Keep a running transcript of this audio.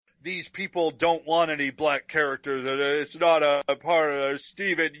these people don't want any black characters, it's not a part of the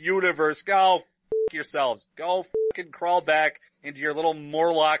Steven universe. Go f*** yourselves. Go fucking crawl back into your little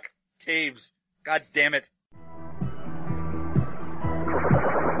Morlock caves. God damn it.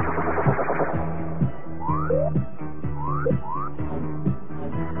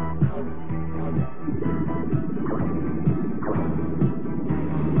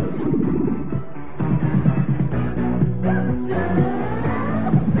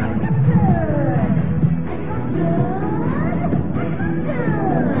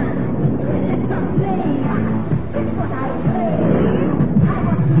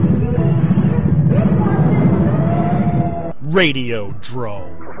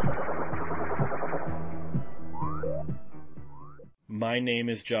 Radiodrome. My name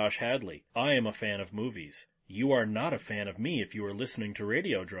is Josh Hadley. I am a fan of movies. You are not a fan of me if you are listening to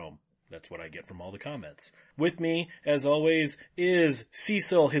Radiodrome. That's what I get from all the comments. With me, as always, is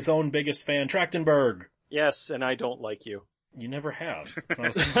Cecil, his own biggest fan, Trachtenberg. Yes, and I don't like you. You never have. It's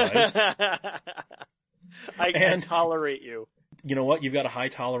not a surprise. I can tolerate you. You know what? You've got a high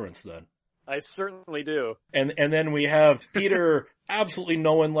tolerance then. I certainly do. And then we have Peter, absolutely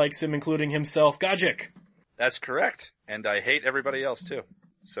no one likes him, including himself, Gajic. That's correct. And I hate everybody else too.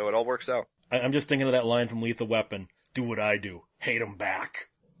 So it all works out. I'm just thinking of that line from Lethal Weapon. Do what I do. Hate 'em back.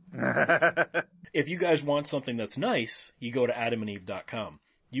 If you guys want something that's nice, you go to adamandeve.com.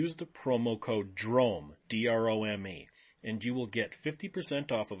 Use the promo code DROME, D-R-O-M-E, and you will get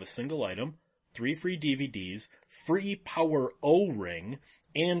 50% off of a single item, 3 free DVDs, free Power O-Ring,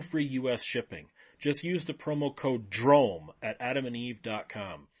 and free US shipping. Just use the promo code DROME at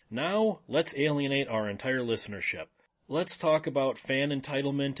adamandeve.com. Now, let's alienate our entire listenership. Let's talk about fan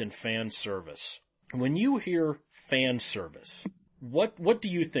entitlement and fan service. When you hear fan service, what do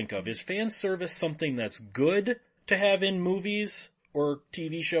you think of? Is fan service something that's good to have in movies or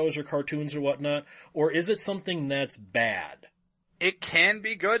TV shows or cartoons or whatnot? Or is it something that's bad? It can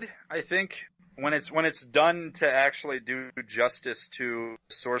be good, I think. When it's done to actually do justice to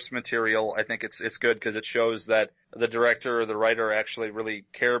source material, I think it's good because it shows that the director or the writer actually really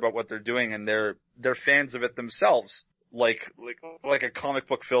care about what they're doing and they're fans of it themselves. Like a comic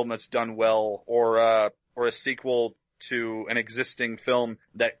book film that's done well or a sequel to an existing film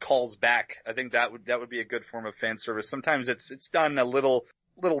that calls back. I think that would be a good form of fan service. Sometimes it's done a little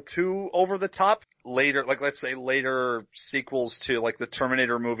too over the top. Later, like let's say later sequels to like the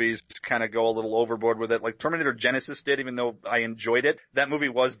Terminator movies kind of go a little overboard with it. Like Terminator Genesis did, even though I enjoyed it. That movie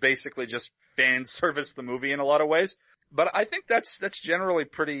was basically just fan service the movie in a lot of ways. But I think that's generally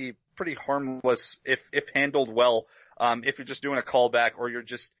pretty harmless if handled well. If you're just doing a callback or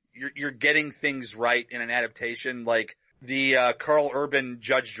you're getting things right in an adaptation, like the Carl Urban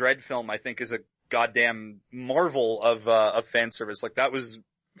Judge Dredd film, I think is a goddamn marvel of fan service. Like that was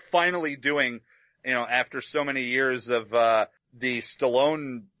finally doing, after so many years of the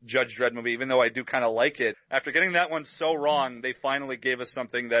Stallone Judge Dredd movie, even though I do kind of like it, after getting that one so wrong, they finally gave us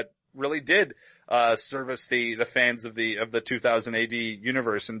something that really did service the fans of the 2000 AD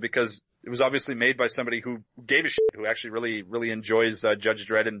universe. And because it was obviously made by somebody who gave a shit, who actually really, really enjoys Judge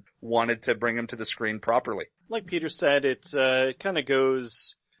Dredd and wanted to bring him to the screen properly. Like Peter said, it kind of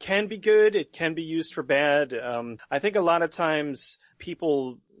can be good, it can be used for bad. I think a lot of times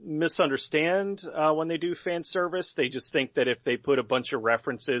people misunderstand when they do fan service. They just think that if they put a bunch of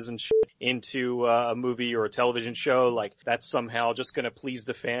references and shit into a movie or a television show, like that's somehow just going to please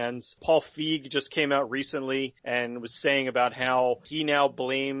the fans. Paul Feig just came out recently and was saying about how he now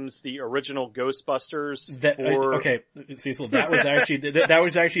blames the original Ghostbusters for... Okay, Cecil, that was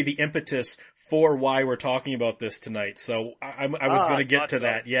actually the impetus for why we're talking about this tonight. So I was going to get to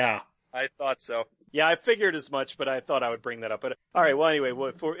that. Yeah. I thought so. Yeah, I figured as much, but I thought I would bring that up. But all right, well, anyway,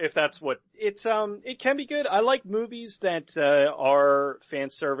 if that's what it's, it can be good. I like movies that are fan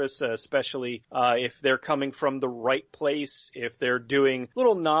service, especially if they're coming from the right place, if they're doing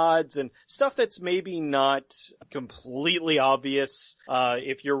little nods and stuff that's maybe not completely obvious.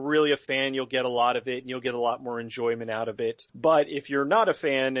 If you're really a fan, you'll get a lot of it, and you'll get a lot more enjoyment out of it. But if you're not a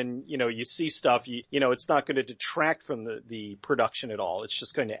fan and you see stuff, it's not going to detract from the production at all. It's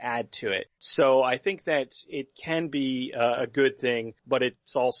just going to add to it. So I think that it can be a good thing, but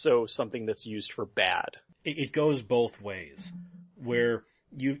it's also something that's used for bad. It goes both ways, where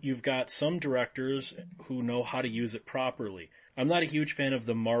you've got some directors who know how to use it properly. I'm not a huge fan of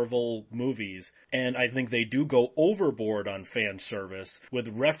the Marvel movies, and I think they do go overboard on fan service with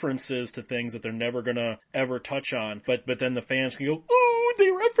references to things that they're never gonna ever touch on, but then the fans can go, ooh, they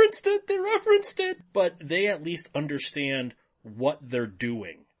referenced it! But they at least understand what they're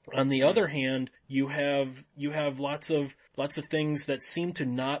doing. On the other hand, you have lots of things that seem to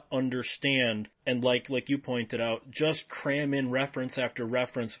not understand, and like you pointed out, just cram in reference after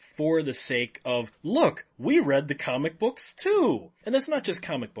reference for the sake of, look, we read the comic books too. And that's not just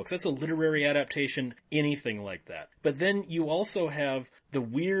comic books, that's a literary adaptation, anything like that. But then you also have the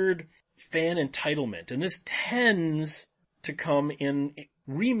weird fan entitlement, and this tends to come in,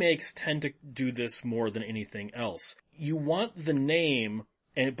 remakes tend to do this more than anything else. You want the name,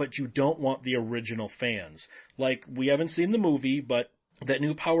 but you don't want the original fans. Like, we haven't seen the movie, but that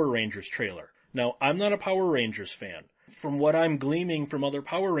new Power Rangers trailer. Now, I'm not a Power Rangers fan. From what I'm gleaming from other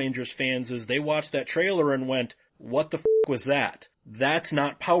Power Rangers fans is they watched that trailer and went, what the f*** was that? That's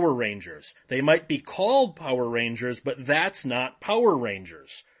not Power Rangers. They might be called Power Rangers, but that's not Power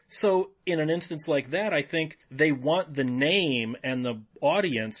Rangers. So in an instance like that, I think they want the name and the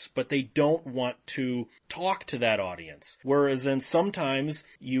audience, but they don't want to talk to that audience. Whereas then sometimes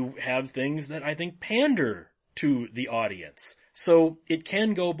you have things that I think pander to the audience. So it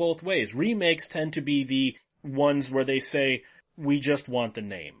can go both ways. Remakes tend to be the ones where they say, we just want the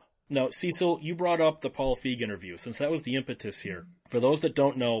name. Now, Cecil, you brought up the Paul Feig interview, since that was the impetus here. For those that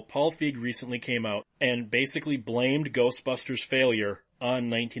don't know, Paul Feig recently came out and basically blamed Ghostbusters' failure on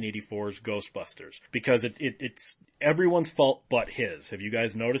 1984's Ghostbusters, because it's everyone's fault but his. Have you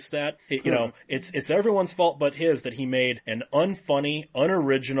guys noticed that? It's everyone's fault but his that he made an unfunny,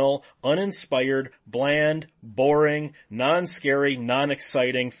 unoriginal, uninspired, bland, boring, non-scary,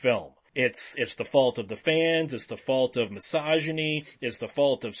 non-exciting film. It's the fault of the fans, it's the fault of misogyny, it's the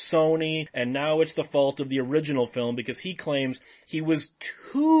fault of Sony, and now it's the fault of the original film because he claims he was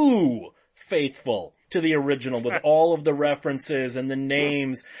too faithful to the original with all of the references and the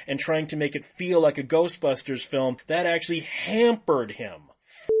names and trying to make it feel like a Ghostbusters film. That actually hampered him.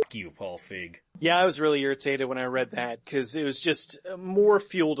 Fuck you, Paul Feig. Yeah, I was really irritated when I read that because it was just more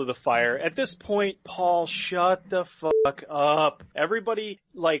fuel to the fire. At this point, Paul, shut the fuck up. Everybody,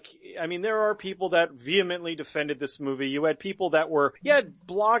 there are people that vehemently defended this movie. You had people that you had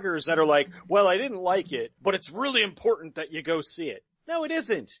bloggers that are like, well, I didn't like it, but it's really important that you go see it. No, it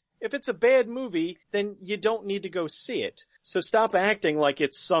isn't. If it's a bad movie, then you don't need to go see it. So stop acting like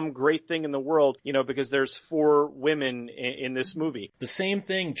it's some great thing in the world, because there's 4 women in this movie. The same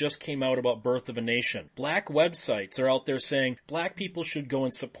thing just came out about Birth of a Nation. Black websites are out there saying black people should go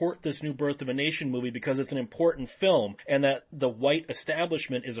and support this new Birth of a Nation movie because it's an important film and that the white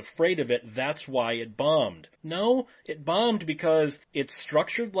establishment is afraid of it. That's why it bombed. No, it bombed because it's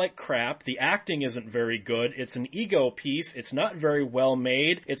structured like crap. The acting isn't very good. It's an ego piece. It's not very well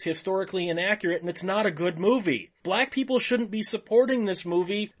made. It's historically inaccurate, and it's not a good movie. Black people shouldn't be supporting this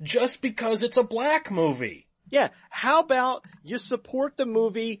movie just because it's a black movie. Yeah, how about you support the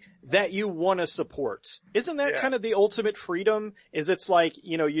movie that you want to support? Isn't that kind of the ultimate freedom? Is it's like,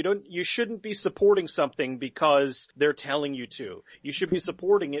 you shouldn't be supporting something because they're telling you to. You should be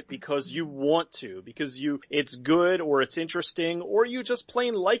supporting it because you want to, because it's good or it's interesting or you just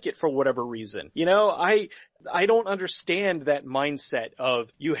plain like it for whatever reason. I don't understand that mindset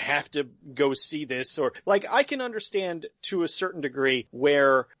of you have to go see this, or I can understand to a certain degree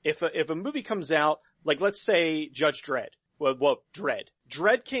where if a movie comes out, let's say Judge Dredd. Well, Dredd.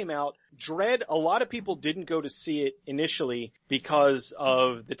 Dredd came out. Dredd, a lot of people didn't go to see it initially because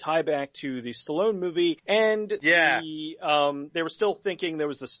of the tie back to the Stallone movie, and they were still thinking there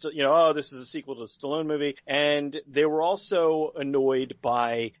was this is a sequel to the Stallone movie, and they were also annoyed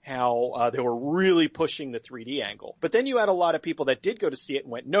by how they were really pushing the 3D angle. But then you had a lot of people that did go to see it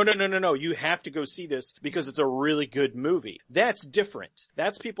and went, no, you have to go see this because it's a really good movie. That's different.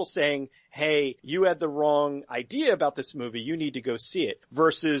 That's people saying, hey, you had the wrong idea about this movie, you need to go see it,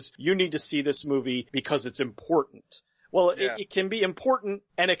 versus you need to see this movie because it's important. Well, it can be important,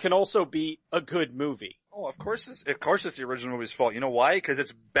 and it can also be a good movie. Oh, of course it's the original movie's fault. You know why? Because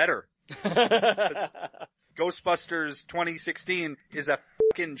it's better. Ghostbusters 2016 is a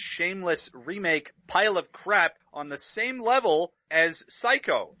fucking shameless remake pile of crap on the same level as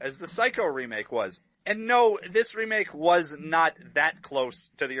the Psycho remake was. And no, this remake was not that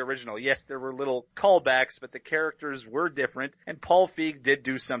close to the original. Yes, there were little callbacks, but the characters were different, and Paul Feig did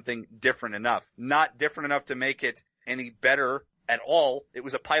do something different enough. Not different enough to make it any better at all. It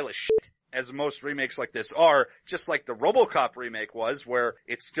was a pile of shit, as most remakes like this are, just like the RoboCop remake was, where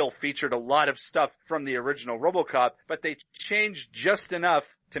it still featured a lot of stuff from the original RoboCop, but they changed just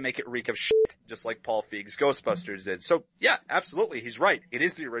enough to make it reek of shit, just like Paul Feig's Ghostbusters did. So, yeah, absolutely, he's right. It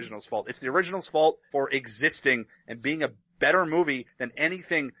is the original's fault. It's the original's fault for existing and being a better movie than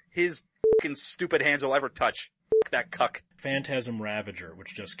anything his fucking stupid hands will ever touch. Fuck that cuck. Phantasm Ravager,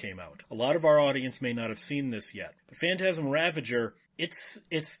 which just came out. A lot of our audience may not have seen this yet. But Phantasm Ravager It's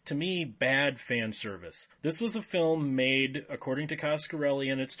to me bad fan service. This was a film made, according to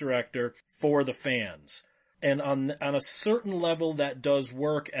Coscarelli and its director, for the fans. And on a certain level that does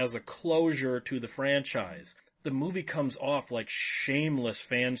work as a closure to the franchise. The movie comes off like shameless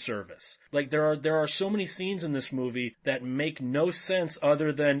fan service. Like there are so many scenes in this movie that make no sense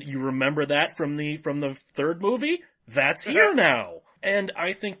other than you remember that from the third movie? That's here now. And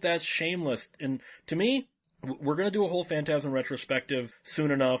I think that's shameless. And to me, we're going to do a whole Phantasm retrospective soon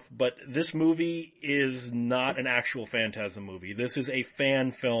enough, but this movie is not an actual Phantasm movie. This is a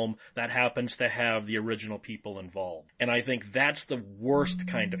fan film that happens to have the original people involved. And I think that's the worst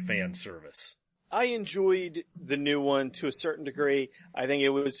kind of fan service. I enjoyed the new one to a certain degree. I think it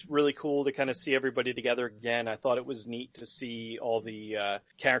was really cool to kind of see everybody together again. I thought it was neat to see all the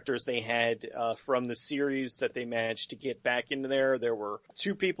characters they had from the series that they managed to get back into there. There were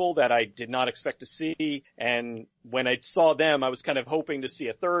two people that I did not expect to see, and when I saw them, I was kind of hoping to see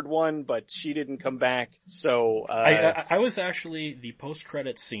a third one, but she didn't come back. So I was actually, the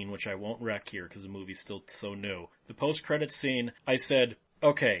post-credits scene, which I won't wreck here because the movie's still so new. The post-credits scene, I said,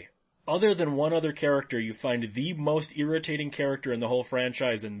 okay, other than one other character, you find the most irritating character in the whole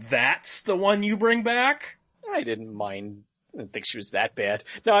franchise, and that's the one you bring back? I didn't mind. I didn't think she was that bad.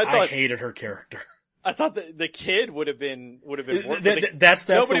 No, I hated her character. I thought the kid would have been more. That's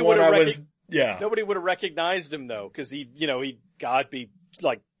the one I was. Yeah. Nobody would have recognized him though, because he'd be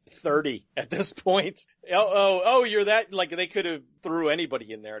like 30 at this point. Oh, you're that, like they could have threw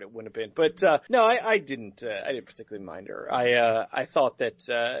anybody in there and it wouldn't have been. But, no, I didn't particularly mind her. I thought that,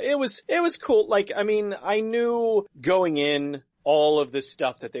 it was cool. Like, I mean, I knew going in all of the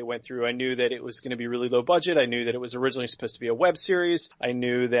stuff that they went through. I knew that it was going to be really low budget. I knew that it was originally supposed to be a web series. I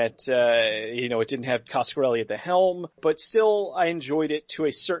knew that, it didn't have Coscarelli at the helm, but still I enjoyed it to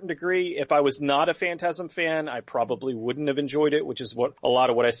a certain degree. If I was not a Phantasm fan, I probably wouldn't have enjoyed it, which is what a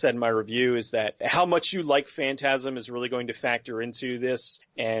lot of what I said in my review is that how much you like Phantasm is really going to factor into this.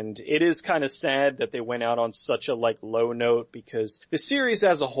 And it is kind of sad that they went out on such a low note because the series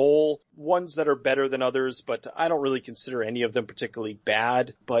as a whole, ones that are better than others, but I don't really consider any of them particularly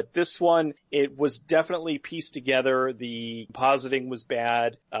bad. But this one, it was definitely pieced together. The compositing was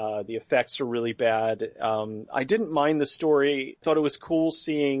bad. The effects were really bad. I didn't mind the story. Thought it was cool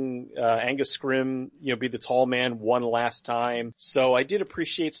seeing Angus Scrimm, be the tall man one last time. So I did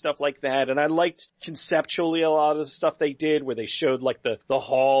appreciate stuff like that. And I liked conceptually a lot of the stuff they did where they showed the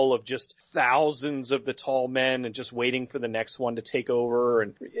hall of just thousands of the tall men and just waiting for the next one to take over.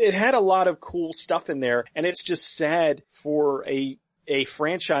 And it had a lot of cool stuff in there. And it's just sad for a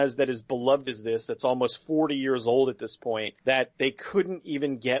franchise that is beloved as this, that's almost 40 years old at this point, that they couldn't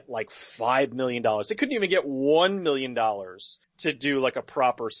even get $5 million. They couldn't even get $1 million to do a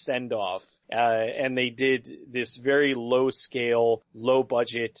proper send-off. And they did this very low scale, low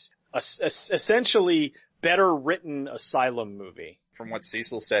budget, essentially better written Asylum movie. From what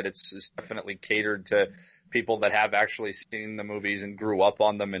Cecil said, it's definitely catered to people that have actually seen the movies and grew up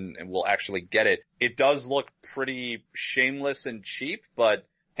on them and will actually get it. It does look pretty shameless and cheap, but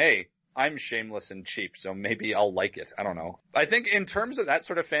hey, I'm shameless and cheap, so maybe I'll like it. I don't know. I think in terms of that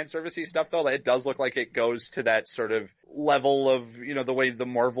sort of fan servicey stuff though, it does look like it goes to that sort of level of, the way the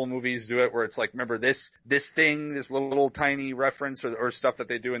Marvel movies do it, where it's remember this thing, this little tiny reference or stuff that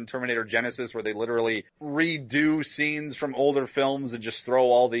they do in Terminator Genesis, where they literally redo scenes from older films and just throw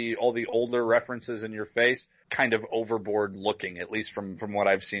all the older references in your face. Kind of overboard looking, at least from what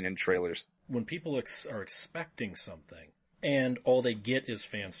I've seen in trailers. When people are expecting something, and all they get is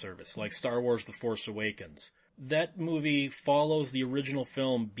fan service, like Star Wars The Force Awakens. That movie follows the original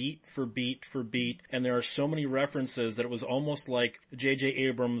film beat for beat for beat, and there are so many references that it was almost like J.J.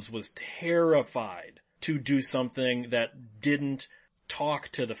 Abrams was terrified to do something that didn't talk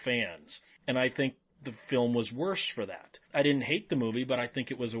to the fans. And I think the film was worse for that. I didn't hate the movie, but I think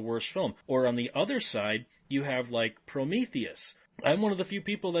it was a worse film. Or on the other side, you have Prometheus. I'm one of the few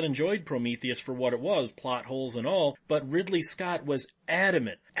people that enjoyed Prometheus for what it was, plot holes and all, but Ridley Scott was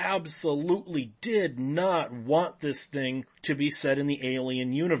adamant, absolutely did not want this thing to be set in the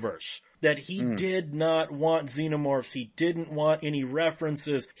Alien universe. That he did not want xenomorphs, he didn't want any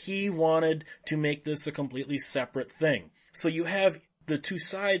references, he wanted to make this a completely separate thing. So you have the two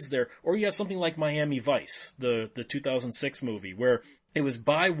sides there, or you have something like Miami Vice, the 2006 movie, where it was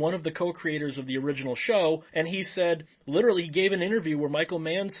by one of the co-creators of the original show, and he said, literally, he gave an interview where Michael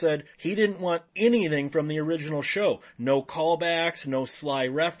Mann said he didn't want anything from the original show. No callbacks, no sly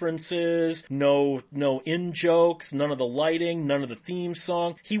references, no in-jokes, none of the lighting, none of the theme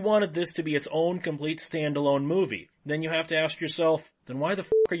song. He wanted this to be its own complete standalone movie. Then you have to ask yourself, then why the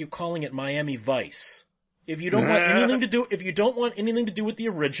f*** are you calling it Miami Vice? If you don't want anything to do with the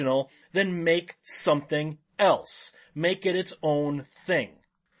original, then make something else. Make it its own thing.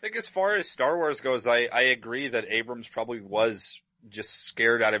 I think as far as Star Wars goes, I agree that Abrams probably was just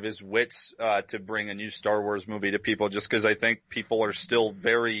scared out of his wits to bring a new Star Wars movie to people, just because I think people are still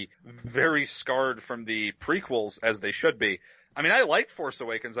very, very scarred from the prequels, as they should be. I mean, I liked Force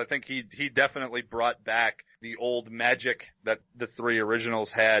Awakens. I think he definitely brought back the old magic that the three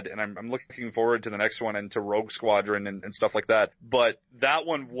originals had, and I'm looking forward to the next one and to Rogue Squadron and stuff like that. But that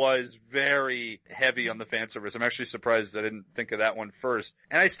one was very heavy on the fan service. I'm actually surprised I didn't think of that one first.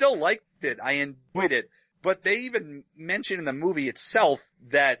 And I still liked it. I enjoyed it. But they even mention in the movie itself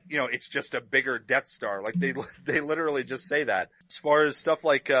that, you know, it's just a bigger Death Star. Like they literally just say that. As far as stuff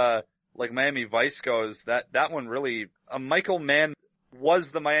like Miami Vice goes, that one really, Michael Mann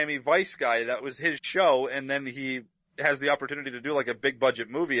was the Miami Vice guy. That was his show. And then he has the opportunity to do like a big budget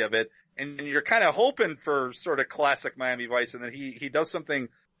movie of it. And you're kind of hoping for sort of classic Miami Vice. And then he does something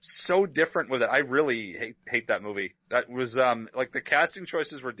so different with it. I really hate that movie. That was, like the casting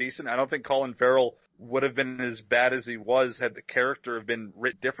choices were decent. I don't think Colin Farrell would have been as bad as he was had the character have been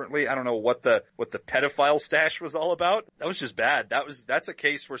written differently. I don't know what the pedophile stash was all about. That was just bad. That's a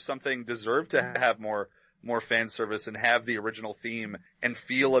case where something deserved to have more fan service and have the original theme and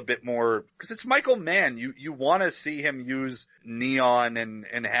feel a bit more, cause it's Michael Mann. You want to see him use neon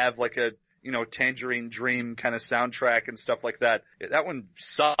and have like a, you know, Tangerine Dream kind of soundtrack and stuff like that. That one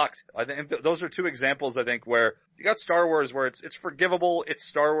sucked. I think those are two examples, I think, where you got Star Wars where it's forgivable. It's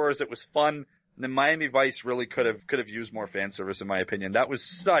Star Wars. It was fun. And then Miami Vice really could have used more fan service, in my opinion. That was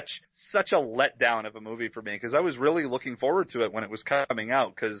such a letdown of a movie for me, because I was really looking forward to it when it was coming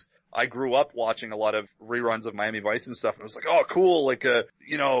out, because I grew up watching a lot of reruns of Miami Vice and stuff. And I was like, oh, cool, like a,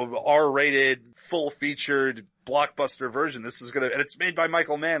 you know, R-rated, full-featured blockbuster version. And it's made by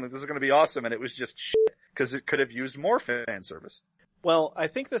Michael Mann. Like, this is gonna be awesome. And it was just shit, because it could have used more fan service. Well, I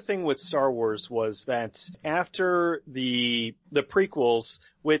think the thing with Star Wars was that after the prequels,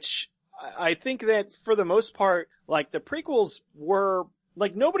 which I think that for the most part, like the prequels were,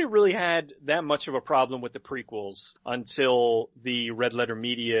 like nobody really had that much of a problem with the prequels until the Red Letter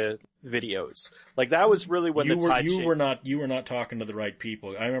Media videos. Like that was really when you were not talking to the right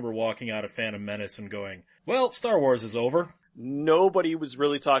people. I remember walking out of Phantom Menace and going, well, Star Wars is over. Nobody was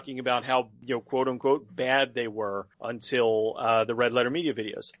really talking about how, you know, quote unquote bad they were until the Red Letter Media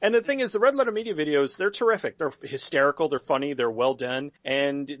videos. And the thing is, the Red Letter Media videos, they're terrific. They're hysterical, they're funny, they're well done,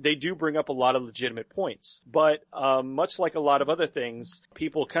 and they do bring up a lot of legitimate points. But much like a lot of other things,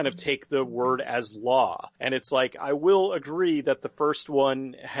 people kind of take the word as law. And it's like, I will agree that the first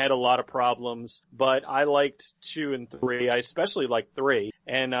one had a lot of problems, but I liked 2 and 3. I especially liked 3.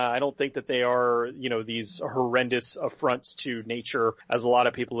 And I don't think that they are, you know, these horrendous affronts to nature as a lot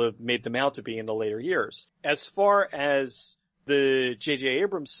of people have made them out to be in the later years. As far as the J.J.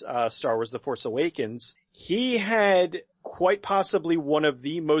 Abrams Star Wars, The Force Awakens, he had quite possibly one of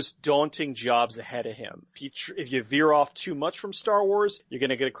the most daunting jobs ahead of him. If you veer off too much from Star Wars, you're going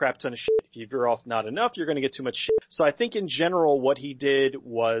to get a crap ton of shit. If you veer off not enough, you're going to get too much shit. So I think in general what he did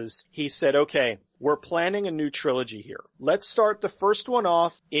was he said, okay, we're planning a new trilogy here. Let's start the first one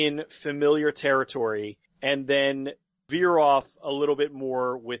off in familiar territory and then veer off a little bit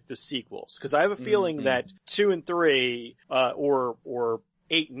more with the sequels. Because I have a feeling that 2 and 3, or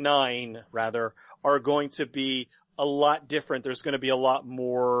 8 and 9 rather, are going to be a lot different. There's going to be a lot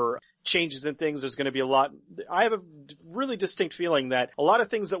more changes in things. There's going to be I have a really distinct feeling that a lot of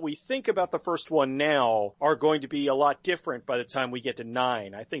things that we think about the first one now are going to be a lot different by the time we get to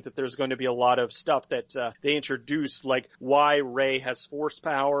 9. I think that there's going to be a lot of stuff that they introduced, like why Rey has force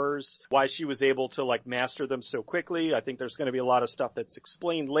powers, why she was able to like master them so quickly. I think there's going to be a lot of stuff that's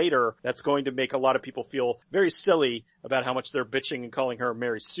explained later that's going to make a lot of people feel very silly about how much they're bitching and calling her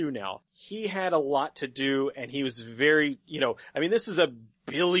Mary Sue now. He had a lot to do, and he was very, you know, I mean, this is a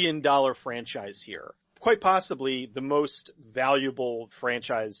billion-dollar franchise here. Quite possibly the most valuable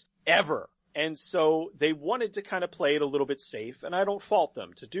franchise ever. And so they wanted to kind of play it a little bit safe, and I don't fault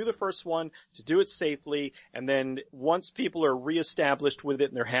them. To do the first one, to do it safely, and then once people are reestablished with it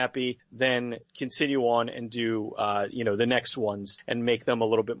and they're happy, then continue on and do, the next ones and make them a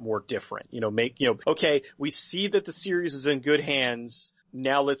little bit more different. Okay, we see that the series is in good hands.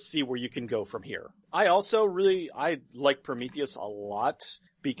 Now let's see where you can go from here. I like Prometheus a lot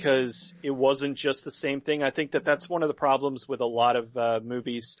because it wasn't just the same thing. I think that that's one of the problems with a lot of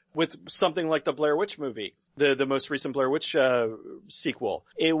movies, with something like the Blair Witch movie, the most recent Blair Witch sequel.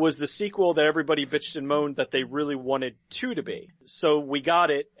 It was the sequel that everybody bitched and moaned that they really wanted 2 to be. So we got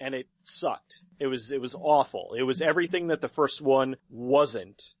it, and it sucked. It was awful. It was everything that the first one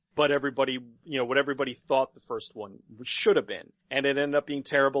wasn't. but everybody, what everybody thought the first one should have been. And it ended up being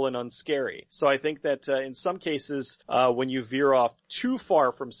terrible and unscary. So I think that in some cases, when you veer off too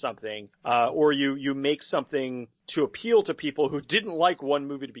far from something, or you make something to appeal to people who didn't like one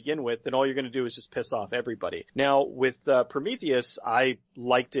movie to begin with, then all you're going to do is just piss off everybody. Now, with Prometheus, I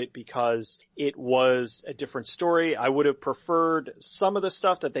liked it because it was a different story. I would have preferred some of the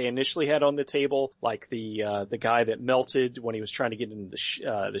stuff that they initially had on the table, like the guy that melted when he was trying to get into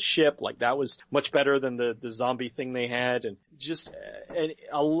the ship. Like, that was much better than the zombie thing they had, and just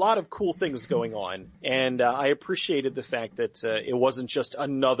a lot of cool things going on. And I appreciated the fact that it wasn't just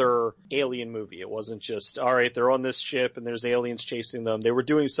another alien movie. It wasn't just, all right, they're on this ship and there's aliens chasing them. They were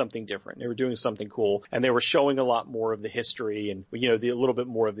doing something different. They were doing something cool, and they were showing a lot more of the history and, a little bit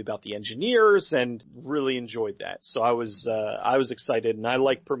more about the engineers, and really enjoyed that. So I was excited, and I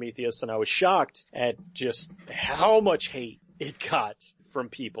liked Prometheus, and I was shocked at just how much hate it got from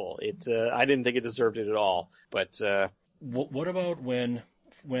people. I didn't think it deserved it at all, but, what about when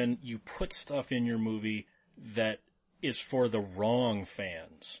you put stuff in your movie that is for the wrong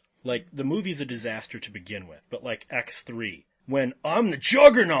fans? Like, the movie's a disaster to begin with, but like X3, when I'm the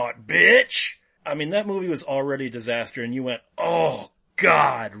Juggernaut, bitch! I mean, that movie was already a disaster, and you went, oh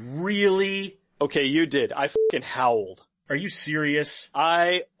God, really? Okay, you did. I fucking howled. Are you serious?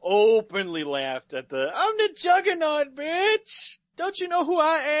 I openly laughed at I'm the Juggernaut, bitch! Don't you know who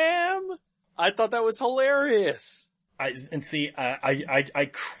I am? I thought that was hilarious. I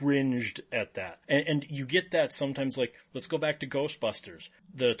cringed at that. And you get that sometimes, like, let's go back to Ghostbusters,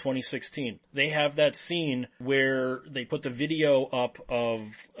 the 2016. They have that scene where they put the video up of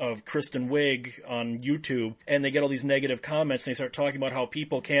Kristen Wiig on YouTube, and they get all these negative comments, and they start talking about how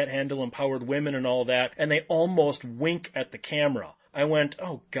people can't handle empowered women and all that, and they almost wink at the camera. I went,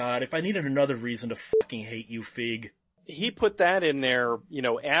 oh God, if I needed another reason to fucking hate you, Fig. He put that in there,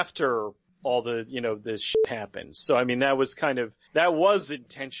 after all the, the shit happened. So, I mean, that was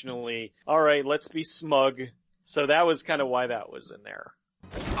intentionally, all right, let's be smug. So that was kind of why that was in there.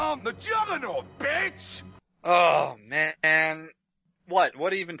 I'm the Juggernaut, bitch! Oh, man. What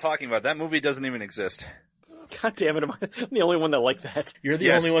are you even talking about? That movie doesn't even exist. God damn it, I'm the only one that liked that. You're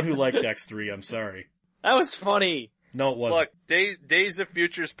the only one who liked X3, I'm sorry. That was funny. No, it wasn't. Look, Days of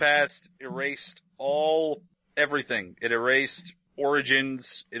Futures Past erased everything. It erased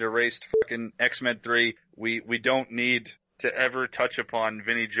Origins, it erased fucking X-Men 3. We don't need to ever touch upon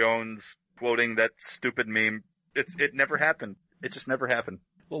Vinnie Jones quoting that stupid meme. It never happened. It just never happened.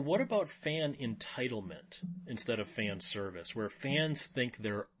 Well, what about fan entitlement instead of fan service, where fans think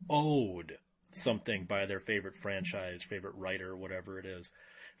they're owed something by their favorite franchise, favorite writer, whatever it is?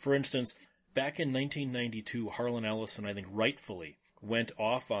 For instance, back in 1992, Harlan Ellison, I think rightfully, went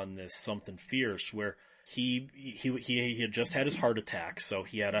off on this Something Fierce, where he had just had his heart attack, so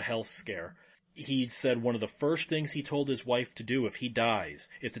he had a health scare. He said one of the first things he told his wife to do if he dies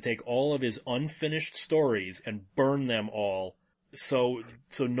is to take all of his unfinished stories and burn them all so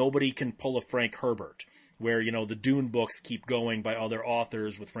nobody can pull a Frank Herbert, where, the Dune books keep going by other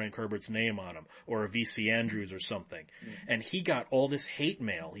authors with Frank Herbert's name on them, or a V.C. Andrews or something. Mm. And he got all this hate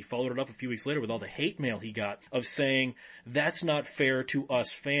mail. He followed it up a few weeks later with all the hate mail he got of saying, that's not fair to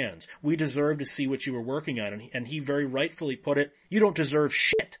us fans. We deserve to see what you were working on. And he very rightfully put it, you don't deserve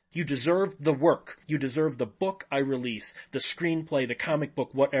shit. You deserve the work. You deserve the book I release, the screenplay, the comic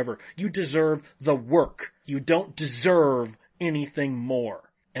book, whatever. You deserve the work. You don't deserve anything more.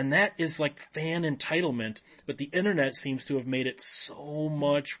 And that is like fan entitlement, but the internet seems to have made it so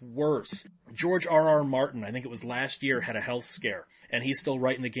much worse. George R.R. Martin, I think it was last year, had a health scare, and he's still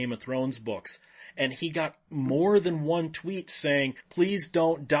writing the Game of Thrones books. And he got more than one tweet saying, please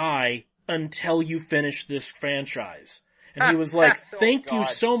don't die until you finish this franchise. And he was like, thank you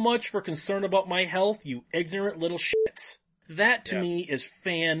so much for concern about my health, you ignorant little shits. That to me is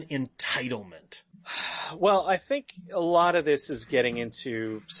fan entitlement. Well, I think a lot of this is getting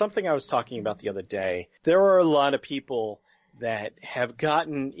into something I was talking about the other day. There are a lot of people that have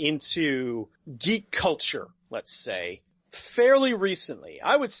gotten into geek culture, let's say, fairly recently.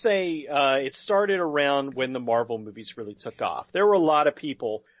 I would say it started around when the Marvel movies really took off. There were a lot of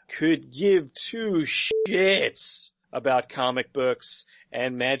people could give two shits about comic books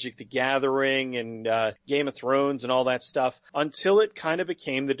and Magic the Gathering and Game of Thrones and all that stuff until it kind of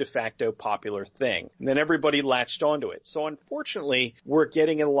became the de facto popular thing. And then everybody latched onto it. So unfortunately, we're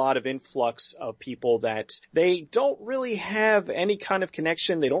getting a lot of influx of people that they don't really have any kind of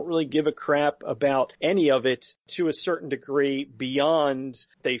connection. They don't really give a crap about any of it to a certain degree beyond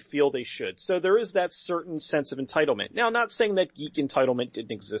they feel they should. So there is that certain sense of entitlement. Now, I'm not saying that geek entitlement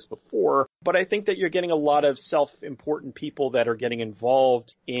didn't exist before. But I think that you're getting a lot of self-important people that are getting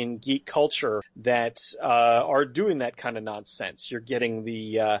involved in geek culture that are doing that kind of nonsense. You're getting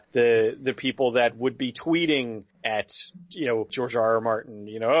the people that would be tweeting at, George R.R. Martin,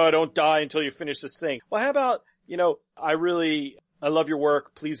 oh, don't die until you finish this thing. Well, how about, I love your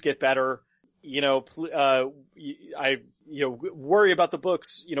work. Please get better. Worry about the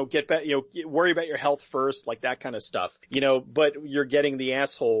books, worry about your health first, like that kind of stuff, but you're getting the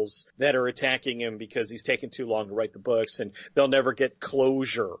assholes that are attacking him because he's taking too long to write the books and they'll never get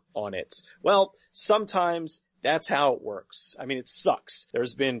closure on it. Well, sometimes that's how it works. I mean, it sucks.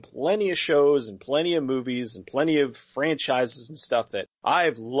 There's been plenty of shows and plenty of movies and plenty of franchises and stuff that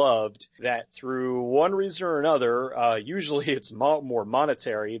I've loved that through one reason or another, usually it's more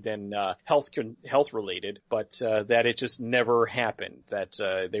monetary than health related, but that it just never happened, that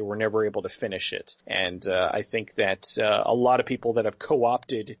they were never able to finish it. And I think that a lot of people that have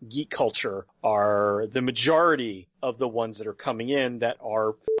co-opted geek culture are the majority of the ones that are coming in that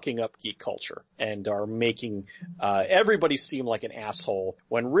are fucking up geek culture and are making everybody seem like an asshole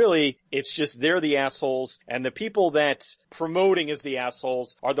when really it's just they're the assholes, and the people that promoting as the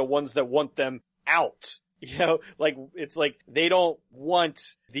assholes are the ones that want them out. It's like they don't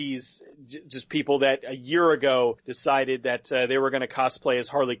want these just people that a year ago decided that they were going to cosplay as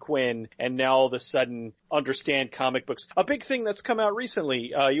Harley Quinn and now all of a sudden understand comic books. A big thing that's come out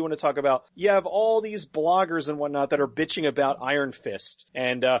recently, you want to talk about, you have all these bloggers and whatnot that are bitching about Iron Fist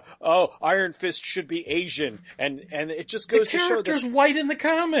and, Iron Fist should be Asian and it just goes to show that the character's white in the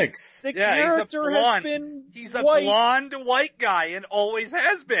comics. The character has been He's a blonde white guy and always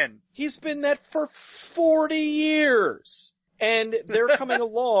has been. He's been that for 40 years. And they're coming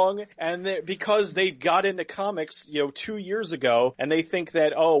along and because they got into comics, 2 years ago and they think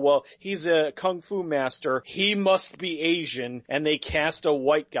that, he's a kung fu master. He must be Asian, and they cast a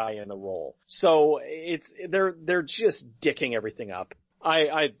white guy in the role. So they're just dicking everything up.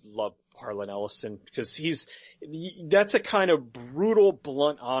 I love Harlan Ellison because that's a kind of brutal,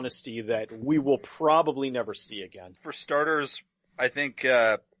 blunt honesty that we will probably never see again. For starters, I think,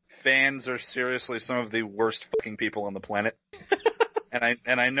 fans are seriously some of the worst fucking people on the planet.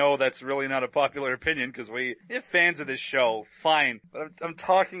 And I know that's really not a popular opinion because we have fans of this show, fine. But I'm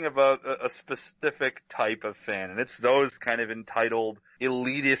talking about a specific type of fan, and it's those kind of entitled,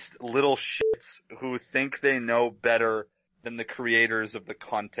 elitist little shits who think they know better than the creators of the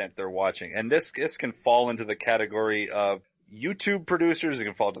content they're watching. And this can fall into the category of YouTube producers, it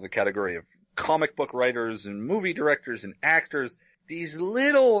can fall into the category of comic book writers and movie directors and actors. These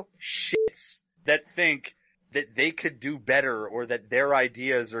little shits that think that they could do better or that their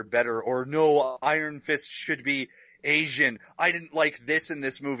ideas are better or no, Iron Fist should be Asian. I didn't like this in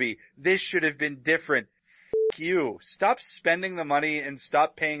this movie. This should have been different. Fuck you. Stop spending the money and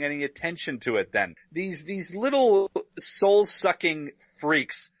stop paying any attention to it then. These little soul-sucking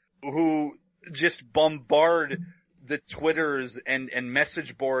freaks who just bombard the Twitters and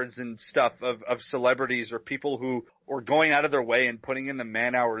message boards and stuff of celebrities or people who are going out of their way and putting in the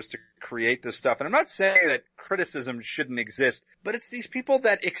man hours to create this stuff. And I'm not saying that criticism shouldn't exist, but it's these people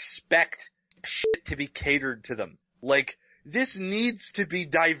that expect shit to be catered to them. Like, this needs to be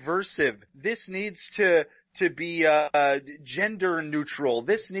diversive. This needs to be, gender neutral.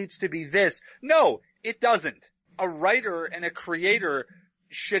 This needs to be this. No, it doesn't. A writer and a creator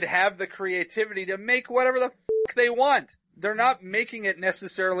should have the creativity to make whatever the fuck they want. They're not making it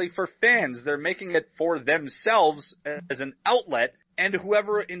necessarily for fans. They're making it for themselves as an outlet, and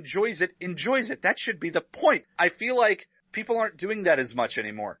whoever enjoys it, enjoys it. That should be the point. I feel like people aren't doing that as much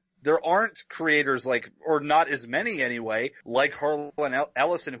anymore. There aren't creators or not as many anyway, like Harlan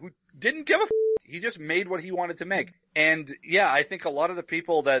Ellison, who didn't give a f***. He just made what he wanted to make. And yeah, I think a lot of the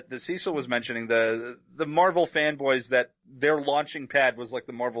people that Cecil was mentioning, the Marvel fanboys, that their launching pad was like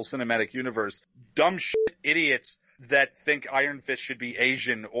the Marvel Cinematic Universe. Dumb shit idiots that think Iron Fist should be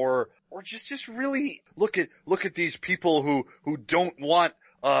Asian or just really look at these people who don't want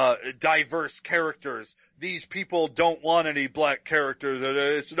diverse characters. These people don't want any black characters.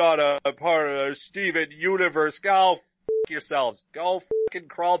 It's not a part of the Steven universe. Go f*** yourselves. Go fucking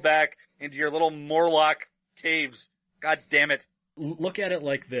crawl back into your little Morlock caves. God damn it. Look at it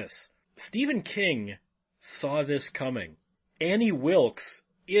like this. Stephen King saw this coming. Annie Wilkes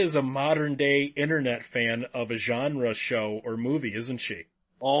is a modern day internet fan of a genre show or movie, isn't she?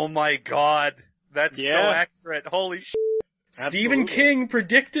 Oh my god. That's so accurate. Holy shit. Stephen King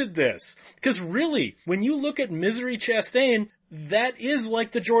predicted this. Because really, when you look at Misery Chastain, that is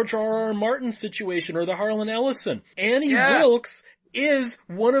like the George R.R. Martin situation or the Harlan Ellison. Annie Wilkes is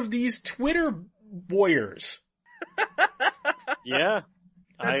one of these Twitter warriors. Yeah.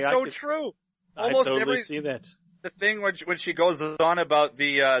 That's so true. I totally see that. The thing when she goes on about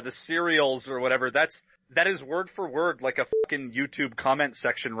the cereals or whatever, that is word for word like a fucking YouTube comment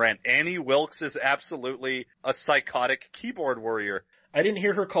section rant. Annie Wilkes is absolutely a psychotic keyboard warrior. I didn't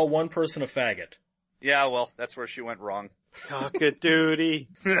hear her call one person a faggot. Yeah, well, that's where she went wrong. Cock-a-doodie.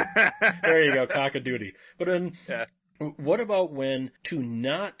 There you go, cock-a-doodie. But then, yeah. What about when, to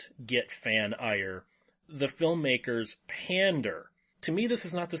not get fan ire, the filmmakers pander? To me, this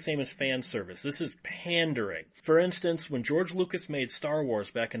is not the same as fan service. This is pandering. For instance, when George Lucas made Star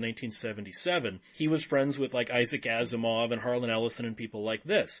Wars back in 1977, he was friends with like Isaac Asimov and Harlan Ellison and people like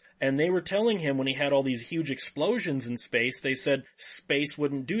this. And they were telling him when he had all these huge explosions in space, they said, space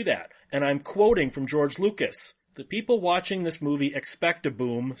wouldn't do that. And I'm quoting from George Lucas, "The people watching this movie expect a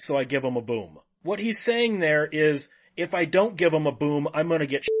boom, so I give them a boom." What he's saying there is, if I don't give them a boom, I'm gonna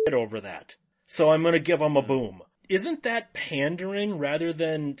get shit over that. So I'm gonna give them a boom. Isn't that pandering rather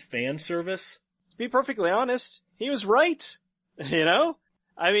than fan service? To be perfectly honest, he was right. You know?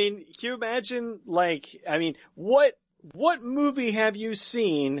 I mean, can you imagine, what movie have you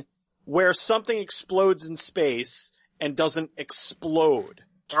seen where something explodes in space and doesn't explode?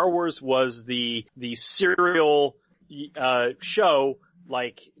 Star Wars was the serial, show,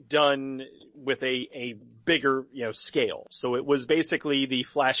 done with a bigger, scale. So it was basically the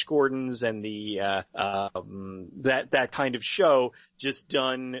Flash Gordons and the, that kind of show just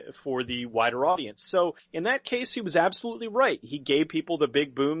done for the wider audience. So in that case, he was absolutely right. He gave people the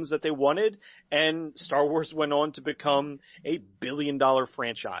big booms that they wanted, and Star Wars went on to become a billion-dollar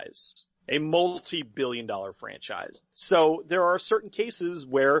franchise. A multi-billion-dollar franchise. So there are certain cases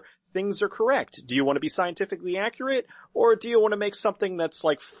where things are correct. Do you want to be scientifically accurate, or do you want to make something that's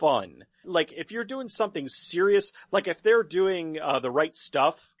fun? If you're doing something serious, if they're doing The Right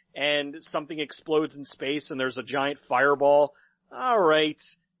Stuff and something explodes in space and there's a giant fireball, all right,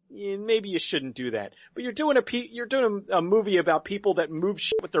 maybe you shouldn't do that. But you're doing a movie about people that move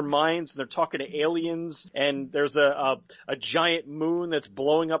shit with their minds and they're talking to aliens and there's a giant moon that's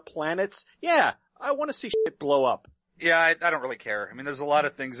blowing up planets. Yeah, I want to see shit blow up. Yeah, I don't really care. I mean, there's a lot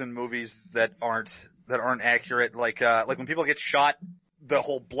of things in movies that aren't accurate. Like when people get shot, the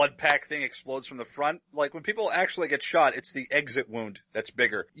whole blood pack thing explodes from the front. Like when people actually get shot, it's the exit wound that's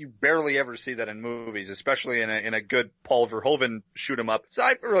bigger. You barely ever see that in movies, especially in a good Paul Verhoeven shoot 'em up. So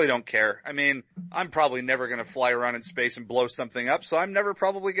I really don't care. I mean, I'm probably never gonna fly around in space and blow something up, so I'm never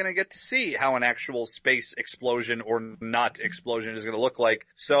probably gonna get to see how an actual space explosion or not explosion is gonna look like.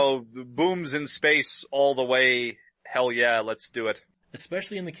 So the booms in space all the way. Hell yeah, let's do it.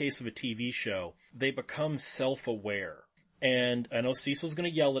 Especially in the case of a TV show, they become self-aware. And I know Cecil's gonna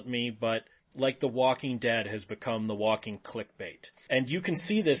yell at me, but The Walking Dead has become the walking clickbait. And you can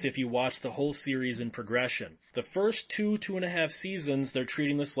see this if you watch the whole series in progression. The first 2.5 seasons, they're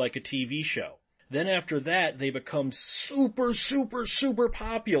treating this like a TV show. Then after that, they become super, super, super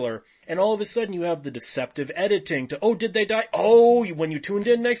popular. And all of a sudden you have the deceptive editing to, oh, did they die? Oh, when you tuned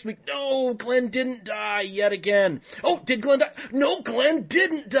in next week, no, Glenn didn't die yet again. Oh, did Glenn die? No, Glenn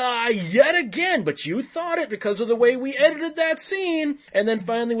didn't die yet again. But you thought it because of the way we edited that scene. And then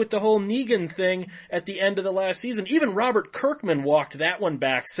finally with the whole Negan thing at the end of the last season, even Robert Kirkman walked that one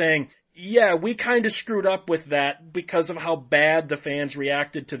back saying, yeah, we kind of screwed up with that because of how bad the fans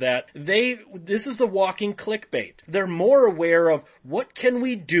reacted to that. This is the walking clickbait. They're more aware of what can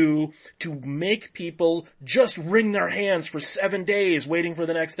we do to make people just wring their hands for 7 days waiting for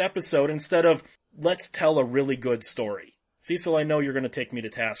the next episode instead of let's tell a really good story. Cecil, I know you're going to take me to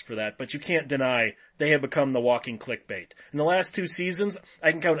task for that, but you can't deny they have become the walking clickbait. In the last 2 seasons,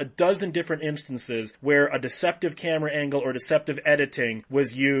 I can count a dozen different instances where a deceptive camera angle or deceptive editing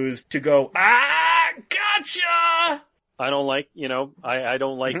was used to go, gotcha! I don't like, I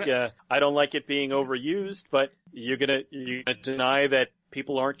don't like, I don't like it being overused, but you're gonna deny that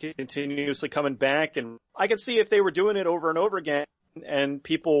people aren't continuously coming back, and I could see if they were doing it over and over again, and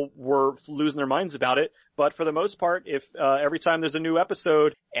people were losing their minds about it. But for the most part, if every time there's a new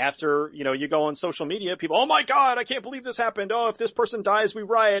episode, after, you go on social media, people, oh my God, I can't believe this happened. Oh, if this person dies, we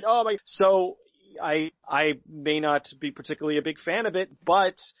riot. Oh my. So I may not be particularly a big fan of it,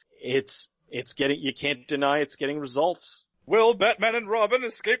 but you can't deny it's getting results. Will Batman and Robin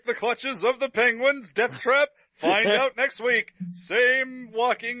escape the clutches of the Penguins' death trap? Find out next week. Same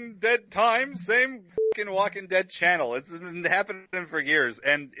Walking Dead time, same fucking Walking Dead channel. It's been happening for years.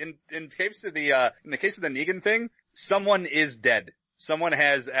 And in the case of the Negan thing, someone is dead. Someone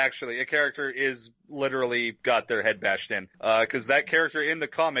has actually, a character is literally got their head bashed in. Cause that character in the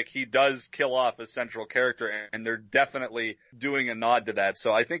comic, he does kill off a central character, and they're definitely doing a nod to that.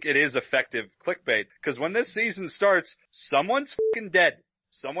 So I think it is effective clickbait. Cause when this season starts, someone's fucking dead.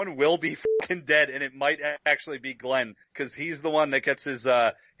 someone will be fucking dead, and it might actually be Glenn, because he's the one that gets his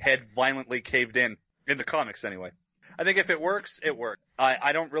head violently caved in the comics anyway. I think if it works, it works.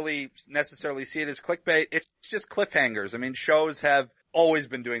 I don't really necessarily see it as clickbait. It's just cliffhangers. I mean, shows have always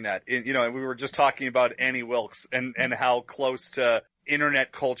been doing that. We were just talking about Annie Wilkes and how close to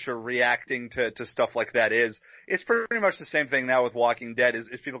internet culture reacting to stuff like that is. It's pretty much the same thing now with Walking Dead is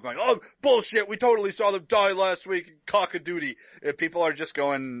people going, oh, bullshit, we totally saw them die last week, cock-a-doodie. People are just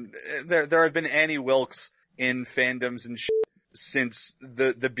going, there have been Annie Wilkes in fandoms and shit since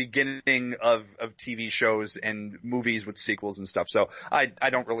the beginning of TV shows and movies with sequels and stuff. So I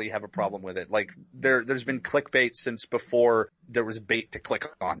don't really have a problem with it. Like there's been clickbait since before there was bait to click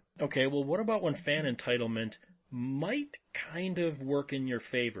on. Okay, well what about when fan entitlement might kind of work in your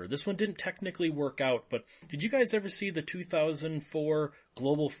favor? This one didn't technically work out, but did you guys ever see the 2004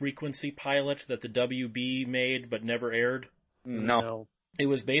 Global Frequency pilot that the WB made but never aired? No. It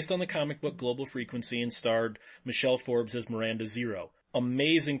was based on the comic book Global Frequency and starred Michelle Forbes as Miranda Zero.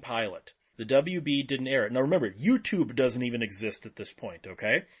 Amazing pilot. The WB didn't air it. Now remember, YouTube doesn't even exist at this point,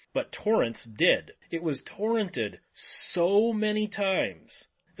 okay? But torrents did. It was torrented so many times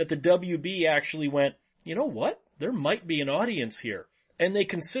that the WB actually went, you know what? There might be an audience here. And they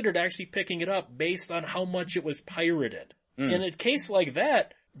considered actually picking it up based on how much it was pirated. In a case like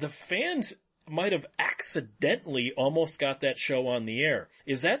that, the fans might have accidentally almost got that show on the air.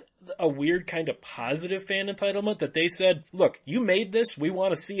 Is that a weird kind of positive fan entitlement that they said, look, you made this, we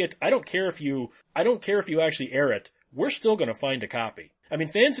want to see it. I don't care if you actually air it. We're still going to find a copy. I mean,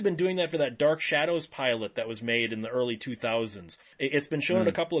 fans have been doing that for that Dark Shadows pilot that was made in the early 2000s. It's been shown at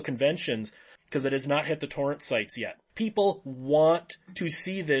a couple of conventions because it has not hit the torrent sites yet. People want to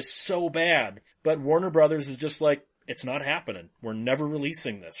see this so bad, but Warner Brothers is just like, it's not happening. We're never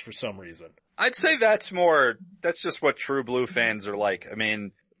releasing this for some reason. I'd say that's just what True Blue fans are like. I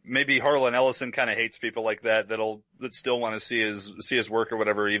mean, maybe Harlan Ellison kind of hates people like that still want to see his work or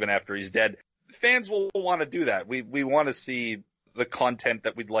whatever even after he's dead. Fans will want to do that. We want to see the content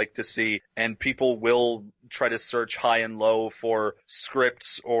that we'd like to see, and people will try to search high and low for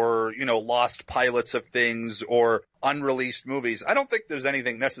scripts or, lost pilots of things or unreleased movies. I don't think there's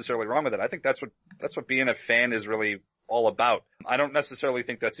anything necessarily wrong with it. I think that's what being a fan is really all about. I don't necessarily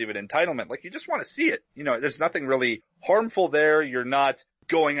think that's even entitlement. Like, you just want to see it. There's nothing really harmful there. You're not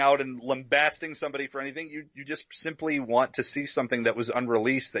going out and lambasting somebody for anything. You just simply want to see something that was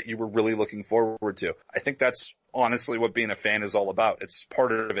unreleased that you were really looking forward to. I think that's honestly what being a fan is all about. It's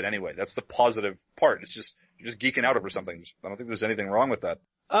part of it anyway. That's the positive part. It's just, you're just geeking out over something. I don't think there's anything wrong with that.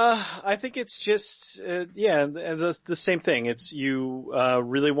 I think it's just, the same thing. It's you,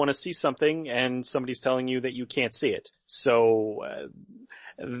 really want to see something and somebody's telling you that you can't see it. So,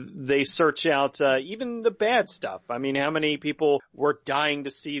 they search out, even the bad stuff. I mean, how many people were dying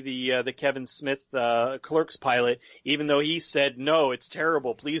to see the Kevin Smith, Clerks pilot, even though he said, no, it's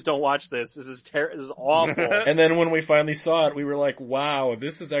terrible. Please don't watch this. This is awful. And then when we finally saw it, we were like, wow,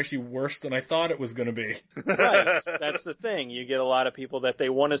 this is actually worse than I thought it was going to be. Right. That's the thing. You get a lot of people that they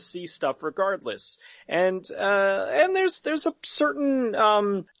want to see stuff regardless. And there's a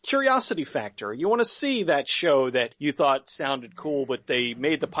certain, curiosity factor. You want to see that show that you thought sounded cool, but they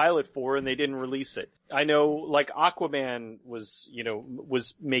made the pilot for and they didn't release it. I know, like, Aquaman was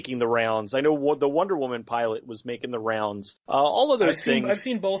making the rounds. I know the Wonder Woman pilot was making the rounds. All of those things. I've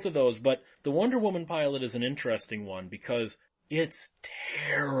seen both of those, but the Wonder Woman pilot is an interesting one because it's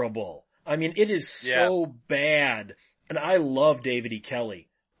terrible. I mean, it is so bad. And I love David E. Kelly.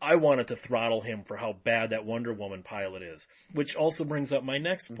 I wanted to throttle him for how bad that Wonder Woman pilot is, which also brings up my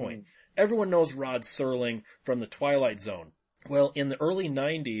next point. Everyone knows Rod Serling from The Twilight Zone. Well, in the early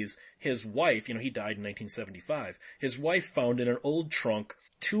 90s, his wife, he died in 1975, his wife found in an old trunk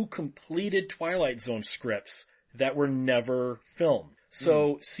 2 completed Twilight Zone scripts that were never filmed.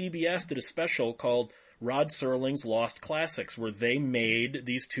 So CBS did a special called Rod Serling's Lost Classics, where they made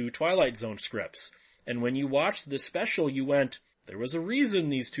these 2 Twilight Zone scripts. And when you watched the special, you went, there was a reason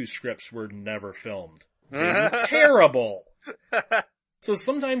these 2 scripts were never filmed. They were terrible. So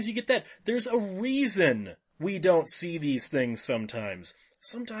sometimes you get that. There's a reason we don't see these things sometimes.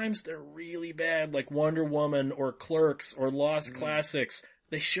 Sometimes they're really bad, like Wonder Woman or Clerks or Lost Classics.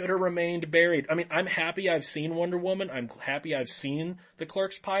 They should have remained buried. I mean, I'm happy I've seen Wonder Woman. I'm happy I've seen the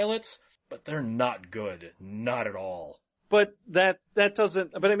Clerks pilots, but they're not good. Not at all. But that's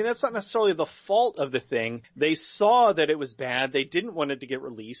not necessarily the fault of the thing. They saw that it was bad. They didn't want it to get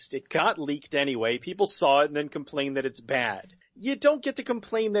released. It got leaked anyway. People saw it and then complained that it's bad. You don't get to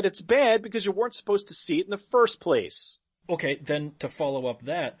complain that it's bad because you weren't supposed to see it in the first place. Okay, then to follow up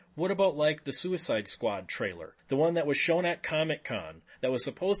that, what about like the Suicide Squad trailer? The one that was shown at Comic-Con, that was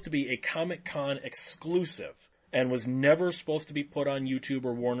supposed to be a Comic-Con exclusive, and was never supposed to be put on YouTube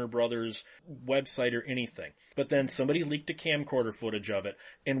or Warner Brothers website or anything. But then somebody leaked a camcorder footage of it,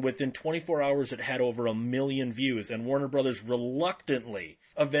 and within 24 hours it had over 1 million views, and Warner Brothers reluctantly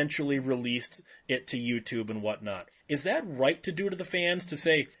eventually released it to YouTube and whatnot. Is that right to do to the fans, to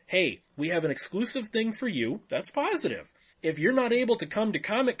say, hey, we have an exclusive thing for you? That's positive. If you're not able to come to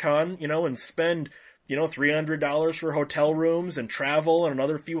Comic-Con, and spend, $300 for hotel rooms and travel and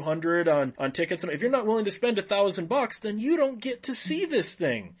another few hundred on tickets, and if you're not willing to spend $1,000, then you don't get to see this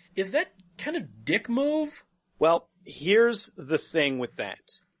thing. Is that kind of dick move? Well, here's the thing with that.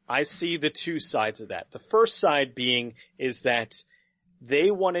 I see the two sides of that. The first side being is that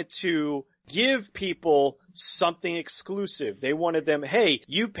they wanted to give people something exclusive. They wanted them, hey,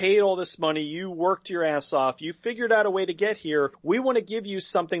 you paid all this money, you worked your ass off, you figured out a way to get here. We want to give you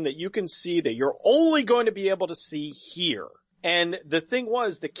something that you can see that you're only going to be able to see here. And the thing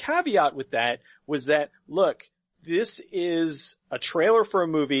was, the caveat with that was that, look, this is a trailer for a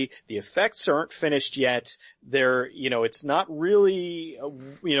movie. The effects aren't finished yet. It's not really,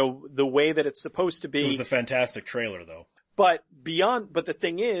 the way that it's supposed to be. It was a fantastic trailer, though. But the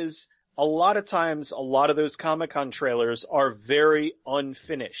thing is, a lot of times, a lot of those Comic-Con trailers are very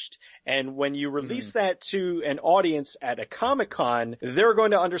unfinished. And when you release that to an audience at a Comic-Con, they're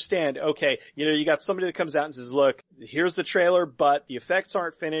going to understand, okay, you got somebody that comes out and says, look, here's the trailer, but the effects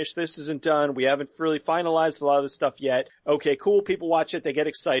aren't finished. This isn't done. We haven't really finalized a lot of the stuff yet. Okay, cool. People watch it. They get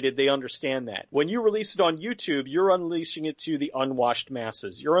excited. They understand that. When you release it on YouTube, you're unleashing it to the unwashed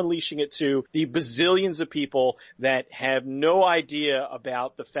masses. You're unleashing it to the bazillions of people that have no idea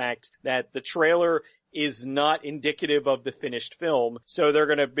about the fact that the trailer is not indicative of the finished film. So they're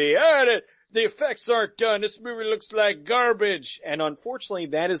going to be, the effects aren't done. This movie looks like garbage. And unfortunately,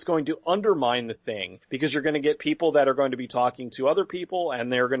 that is going to undermine the thing, because you're going to get people that are going to be talking to other people,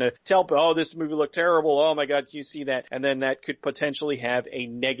 and they're going to tell, oh, this movie looked terrible. Oh my God, can you see that? And then that could potentially have a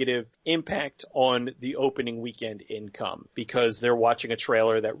negative impact on the opening weekend income, because they're watching a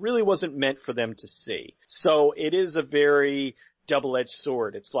trailer that really wasn't meant for them to see. So it is a very double-edged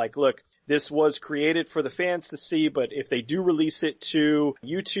sword. It's like, look, this was created for the fans to see, but if they do release it to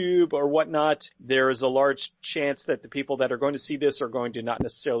YouTube or whatnot, there is a large chance that the people that are going to see this are going to not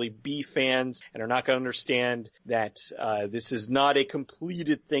necessarily be fans and are not going to understand that this is not a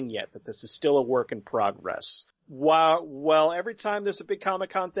completed thing yet, that this is still a work in progress. Well, every time there's a big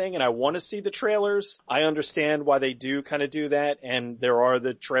Comic-Con thing and I want to see the trailers, I understand why they do kind of do that. And there are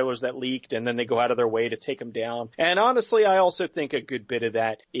the trailers that leaked and then they go out of their way to take them down. And honestly, I also think a good bit of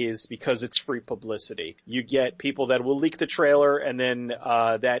that is because it's free publicity. You get people that will leak the trailer and then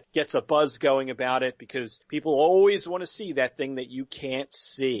that gets a buzz going about it, because people always want to see that thing that you can't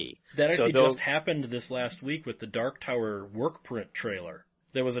see. That actually just happened this last week with the Dark Tower work print trailer.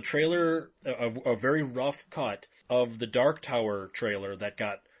 There was a trailer, a very rough cut of the Dark Tower trailer that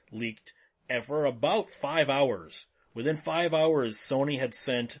got leaked for about 5 hours. Within 5 hours, Sony had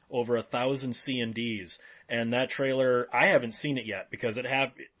sent over 1,000 C&Ds, and that trailer, I haven't seen it yet because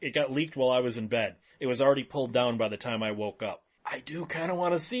it got leaked while I was in bed. It was already pulled down by the time I woke up. I do kind of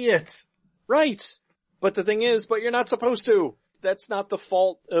want to see it. Right. But the thing is, you're not supposed to. That's not the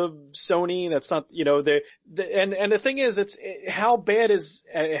fault of Sony. That's not, and the thing is, how bad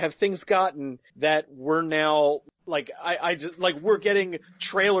have things gotten that we're now, we're getting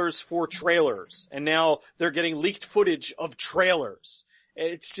trailers for trailers, and now they're getting leaked footage of trailers.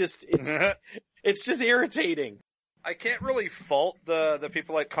 It's just irritating. I can't really fault the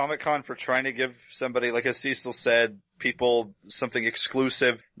people at Comic-Con for trying to give somebody, like as Cecil said, people something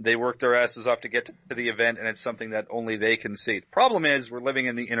exclusive. They work their asses off to get to the event, and it's something that only they can see. The problem is we're living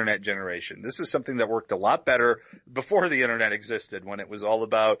in the internet generation. This is something that worked a lot better before the internet existed, when it was all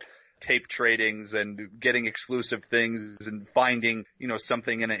about tape tradings and getting exclusive things and finding,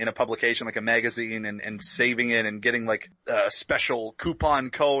 something in a publication like a magazine and saving it and getting like a special coupon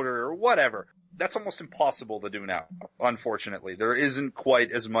code or whatever. That's almost impossible to do now, unfortunately. There isn't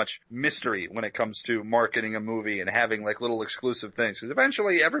quite as much mystery when it comes to marketing a movie and having like little exclusive things, because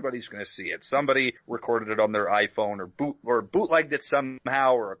eventually everybody's going to see it. Somebody recorded it on their iPhone or bootlegged it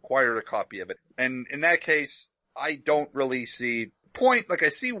somehow or acquired a copy of it. And in that case, I don't really see point. Like, I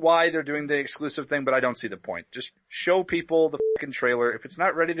see why they're doing the exclusive thing, but I don't see the point. Just show people the fucking trailer. If it's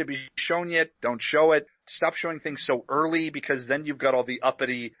not ready to be shown yet, don't show it. stop showing things so early, because then you've got all the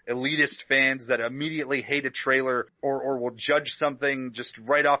uppity elitist fans that immediately hate a trailer or will judge something just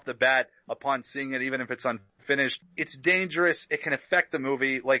right off the bat upon seeing it, even if it's unfinished. It's dangerous. It can affect the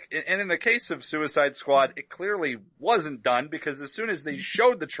movie. And in the case of Suicide Squad, it clearly wasn't done, because as soon as they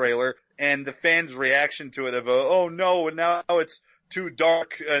showed the trailer and the fans' reaction to it of, oh no, and now it's too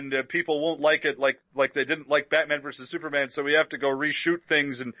dark and people won't like it like they didn't like Batman versus Superman, so we have to go reshoot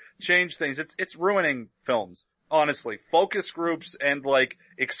things and change things. It's ruining films. Honestly, focus groups and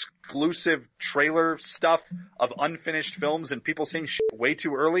exclusive trailer stuff of unfinished films and people seeing shit way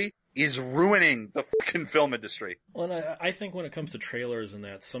too early is ruining the fucking film industry. Well, and I think when it comes to trailers and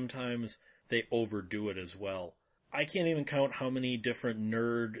that, sometimes they overdo it as well. I can't even count how many different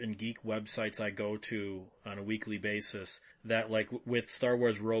nerd and geek websites I go to on a weekly basis that, with Star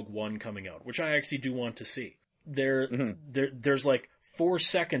Wars Rogue One coming out, which I actually do want to see. There's 4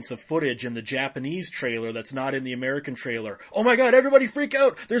 seconds of footage in the Japanese trailer that's not in the American trailer. Oh my god, everybody freak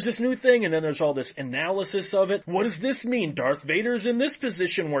out! There's this new thing, and then there's all this analysis of it. What does this mean? Darth Vader's in this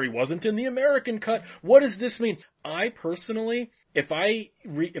position where he wasn't in the American cut. What does this mean? I personally, if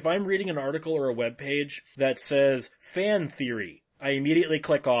I'm reading an article or a web page that says fan theory, I immediately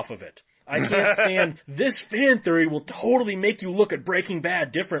click off of it. I can't stand this fan theory will totally make you look at Breaking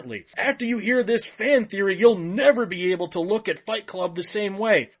Bad differently. After you hear this fan theory, you'll never be able to look at Fight Club the same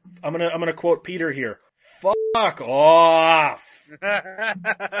way. I'm gonna quote Peter here. Fuck off.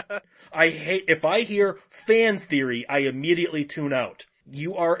 If I hear fan theory, I immediately tune out.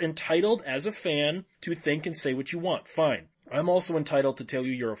 You are entitled as a fan to think and say what you want. Fine. I'm also entitled to tell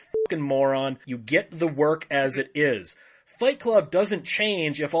you you're a fucking moron. You get the work as it is. Fight Club doesn't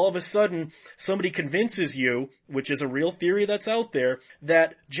change if all of a sudden somebody convinces you, which is a real theory that's out there,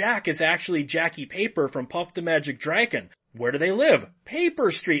 that Jack is actually Jackie Paper from Puff the Magic Dragon. Where do they live? Paper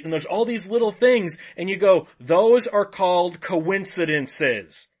Street. And there's all these little things, and you go, those are called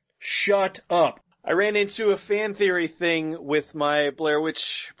coincidences. Shut up. I ran into a fan theory thing with my Blair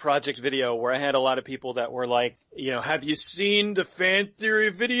Witch Project video where I had a lot of people that were like, have you seen the fan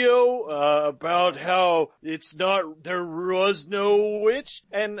theory video about how there was no witch?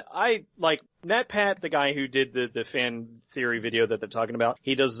 And Matt Pat, the guy who did the fan theory video that they're talking about,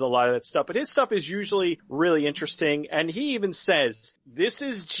 he does a lot of that stuff, but his stuff is usually really interesting. And he even says, this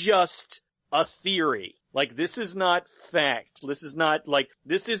is just a theory. This is not fact. This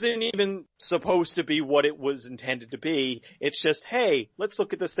isn't even supposed to be what it was intended to be. It's just, hey, let's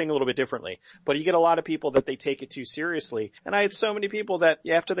look at this thing a little bit differently. But you get a lot of people that they take it too seriously. And I had so many people that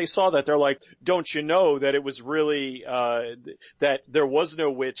after they saw that, they're like, don't you know that it was really, that there was no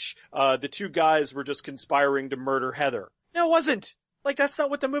witch. The two guys were just conspiring to murder Heather. No, it wasn't. That's not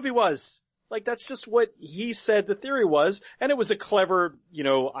what the movie was. That's just what he said the theory was, and it was a clever,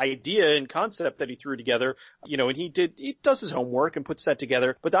 idea and concept that he threw together, and he does his homework and puts that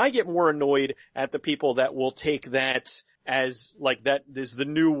together. But I get more annoyed at the people that will take that as, that is the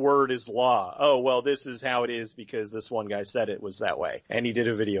new word is law. Oh, well, this is how it is because this one guy said it was that way, and he did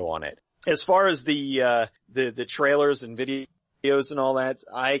a video on it. As far as the trailers and videos and all that,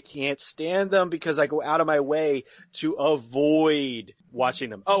 I can't stand them because I go out of my way to avoid watching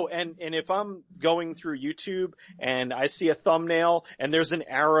them. Oh, and if I'm going through YouTube and I see a thumbnail and there's an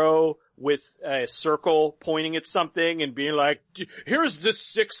arrow with a circle pointing at something and being like, here's the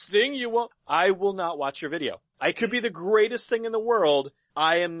 6th thing you want, I will not watch your video. I could be the greatest thing in the world.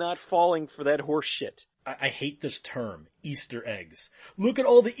 I am not falling for that horse shit. I hate this term, Easter eggs. Look at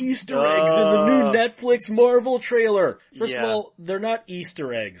all the Easter eggs in the new Netflix Marvel trailer. First of all, they're not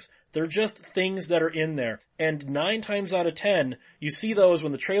Easter eggs. They're just things that are in there. And 9 times out of 10, you see those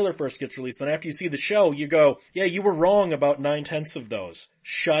when the trailer first gets released. And after you see the show, you go, yeah, you were wrong about 9/10 of those.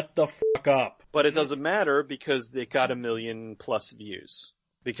 Shut the fuck up. But it doesn't matter because they got 1 million+ views.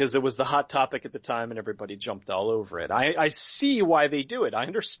 Because it was the hot topic at the time and everybody jumped all over it. I see why they do it. I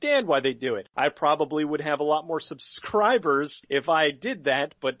understand why they do it. I probably would have a lot more subscribers if I did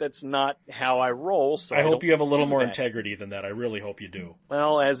that, but that's not how I roll. So I hope you have a little more integrity than that. I really hope you do.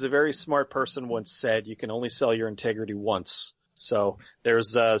 Well, as a very smart person once said, you can only sell your integrity once. So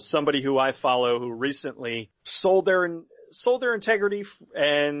there's somebody who I follow who recently sold their integrity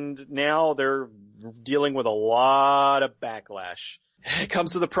and now they're dealing with a lot of backlash. It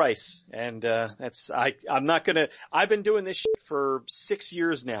comes with a price, and I've been doing this shit for 6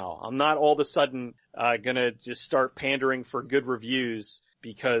 years now. I'm not all of a sudden gonna just start pandering for good reviews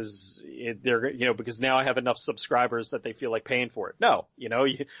because because now I have enough subscribers that they feel like paying for it. No,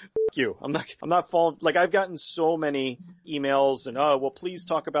 fuck you. I'm not falling, like I've gotten so many emails and, oh, well, please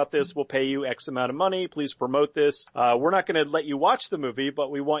talk about this. We'll pay you X amount of money. Please promote this. We're not going to let you watch the movie,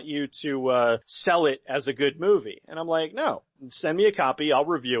 but we want you to, sell it as a good movie. And I'm like, no, send me a copy. I'll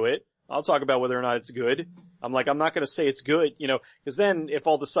review it. I'll talk about whether or not it's good. I'm like, I'm not going to say it's good, because then if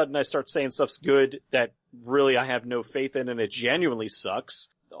all of a sudden I start saying stuff's good that really I have no faith in and it genuinely sucks,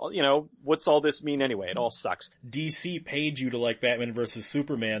 what's all this mean anyway? It all sucks. DC paid you to like Batman vs.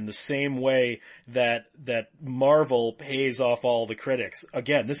 Superman the same way that Marvel pays off all the critics.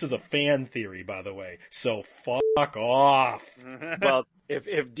 Again, this is a fan theory, by the way, so fuck off. Well,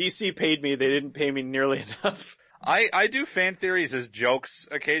 if DC paid me, they didn't pay me nearly enough. I do fan theories as jokes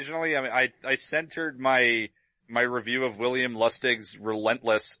occasionally. I mean, I centered my review of William Lustig's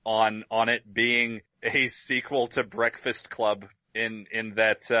Relentless on it being a sequel to Breakfast Club in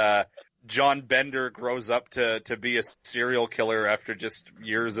that, John Bender grows up to be a serial killer after just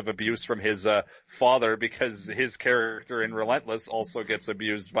years of abuse from his, father, because his character in Relentless also gets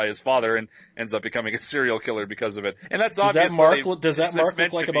abused by his father and ends up becoming a serial killer because of it. And that's obviously... Does that mark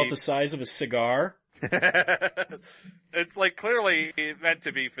look like about the size of a cigar? It's like clearly meant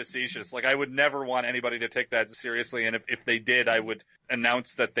to be facetious. Like I would never want anybody to take that seriously, and if they did, I would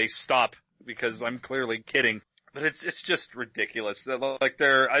announce that they stop because I'm clearly kidding. But it's just ridiculous.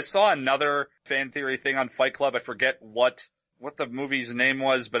 I saw another fan theory thing on Fight Club. I forget what the movie's name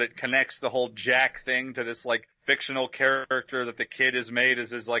was, but it connects the whole Jack thing to this like fictional character that the kid has made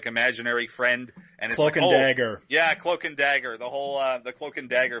as his like imaginary friend. And it's Cloak and Dagger. Yeah, Cloak and Dagger. The whole, the Cloak and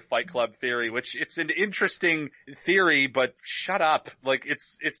Dagger Fight Club theory, which it's an interesting theory, but shut up. Like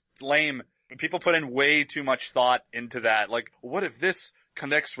it's lame. People put in way too much thought into that. Like, what if this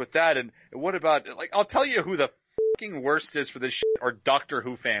connects with that? And what about, like, I'll tell you who the fucking worst is for this shit are Doctor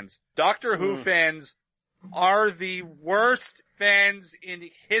Who fans. Doctor Who fans are the worst fans in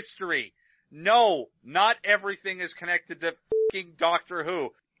history. No, not everything is connected to fucking Doctor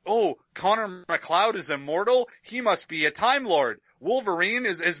Who. Oh, Connor McLeod is immortal? He must be a Time Lord. Wolverine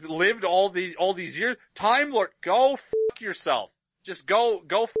has lived all these years. Time Lord, go fuck yourself. Just go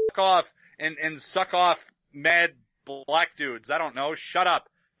fuck off and suck off mad black dudes. I don't know. Shut up.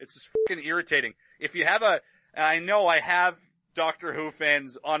 It's just fucking irritating. If you have I know I have Doctor Who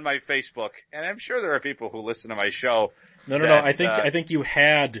fans on my Facebook, and I'm sure there are people who listen to my show. No. I think you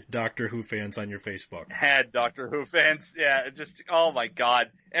had Doctor Who fans on your Facebook. Had Doctor Who fans. Yeah, just, oh my god.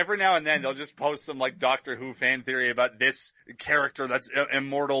 Every now and then they'll just post some like Doctor Who fan theory about this character that's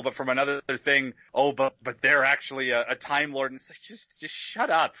immortal, but from another thing. Oh, but they're actually a Time Lord. And it's like, just shut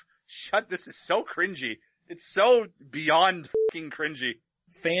up. This is so cringy. It's so beyond fucking cringy.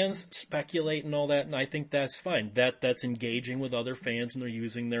 Fans speculate and all that, and I think that's fine. That's engaging with other fans and they're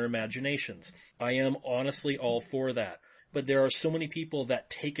using their imaginations. I am honestly all for that. But there are so many people that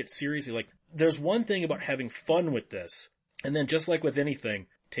take it seriously. Like, there's one thing about having fun with this, and then just like with anything,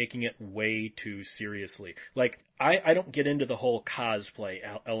 taking it way too seriously. Like, I don't get into the whole cosplay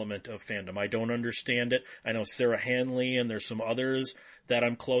element of fandom. I don't understand it. I know Sarah Hanley and there's some others that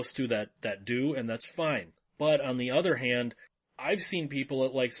I'm close to that do, and that's fine. But on the other hand, I've seen people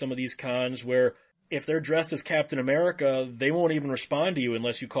at like some of these cons where if they're dressed as Captain America, they won't even respond to you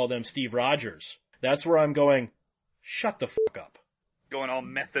unless you call them Steve Rogers. That's where I'm going, shut the fuck up. Going all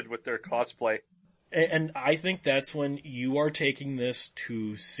method with their cosplay. And I think that's when you are taking this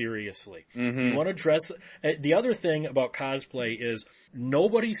too seriously. Mm-hmm. You want to dress... The other thing about cosplay is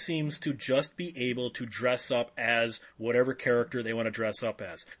nobody seems to just be able to dress up as whatever character they want to dress up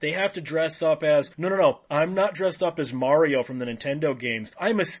as. They have to dress up as, no, I'm not dressed up as Mario from the Nintendo games.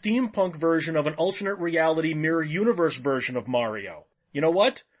 I'm a steampunk version of an alternate reality mirror universe version of Mario. You know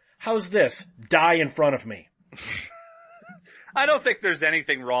what? How's this? Die in front of me. I don't think there's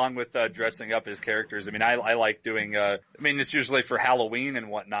anything wrong with dressing up as characters. I mean, I like doing. It's usually for Halloween and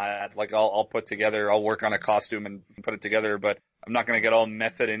whatnot. Like I'll work on a costume and put it together, but I'm not going to get all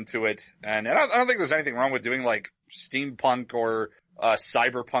method into it. And I don't think there's anything wrong with doing like steampunk or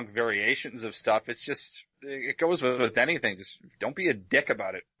cyberpunk variations of stuff. It's just it goes with anything. Just don't be a dick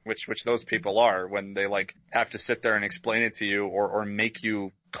about it, which those people are when they like have to sit there and explain it to you or make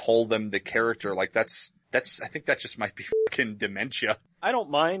you call them the character. Like I think that just might be fucking dementia. I don't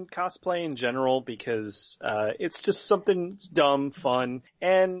mind cosplay in general because, it's just something that's dumb, fun,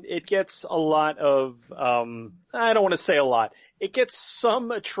 and it gets a lot of, I don't want to say a lot. It gets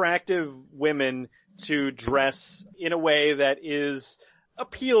some attractive women to dress in a way that is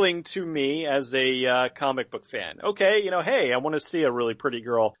appealing to me as a comic book fan. Okay, hey, I want to see a really pretty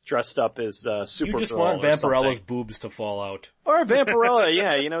girl dressed up as Supergirl. You just want Vampirella's boobs to fall out. Or Vampirella,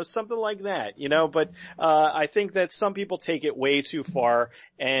 yeah, something like that, but I think that some people take it way too far,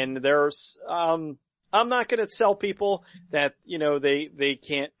 and there's I'm not going to tell people that, they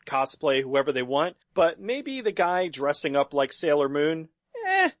can't cosplay whoever they want, but maybe the guy dressing up like Sailor Moon,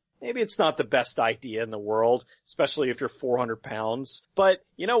 maybe it's not the best idea in the world, especially if you're 400 pounds. But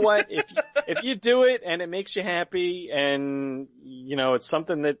you know what? If you do it and it makes you happy and, it's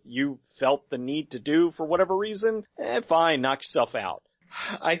something that you felt the need to do for whatever reason, fine, knock yourself out.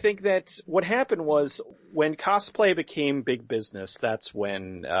 I think that what happened was when cosplay became big business, that's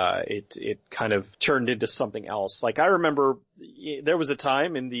when it kind of turned into something else. Like I remember there was a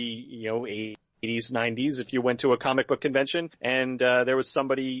time in the 80s, 90s, if you went to a comic book convention and there was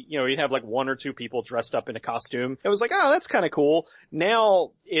somebody, you'd have like one or two people dressed up in a costume. It was like, oh, that's kind of cool.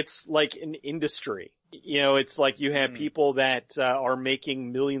 Now it's like an industry. It's like you have people that are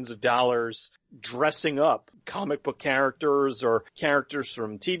making millions of dollars dressing up comic book characters or characters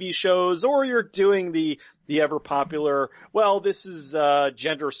from TV shows, or you're doing the ever popular, well, this is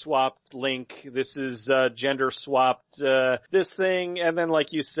gender swapped Link, this is gender swapped this thing, and then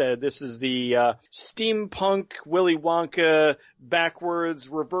like you said, this is the steampunk Willy Wonka backwards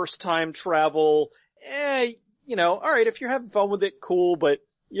reverse time travel. All right, if you're having fun with it, cool, but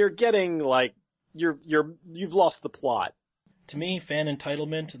you're getting like you've lost the plot. To me, fan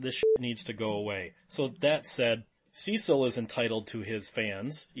entitlement, this shit needs to go away. So that said, Cecil is entitled to his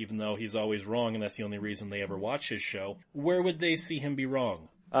fans, even though he's always wrong and that's the only reason they ever watch his show. Where would they see him be wrong?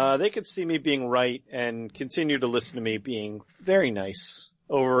 They could see me being right and continue to listen to me being very nice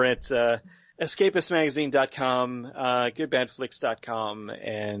over at escapistmagazine.com, goodbadflix.com,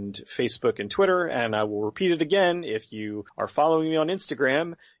 and Facebook and Twitter. And I will repeat it again. If you are following me on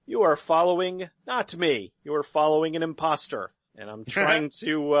Instagram, you are following not me. You are following an imposter. And I'm trying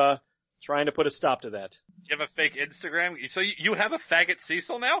to put a stop to that. You have a fake Instagram? So you have a faggot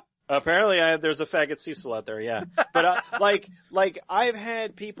Cecil now? Apparently there's a faggot Cecil out there, yeah. But, like I've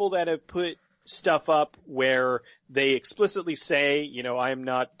had people that have put stuff up where they explicitly say, I'm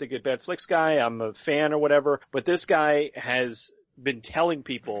not the Good Bad Flicks guy, I'm a fan or whatever, but this guy has been telling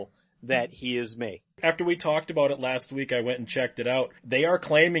people that he is me. After we talked about it last week, I went and checked it out. They are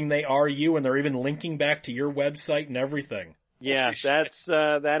claiming they are you, and they're even linking back to your website and everything. Yeah, that's,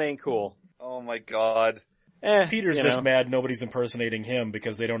 that ain't cool. Oh my god. Peter's just mad nobody's impersonating him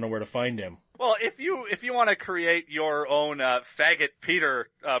because they don't know where to find him. Well, if you want to create your own faggot Peter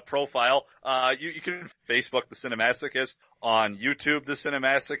profile, you can Facebook The Cinemasochist, on YouTube The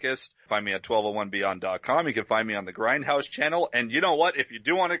Cinemasochist, find me at 1201beyond.com. You can find me on the Grindhouse channel. And you know what? If you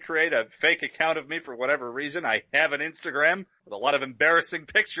do want to create a fake account of me for whatever reason, I have an Instagram with a lot of embarrassing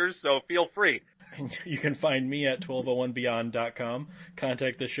pictures, so feel free. You can find me at 1201beyond.com.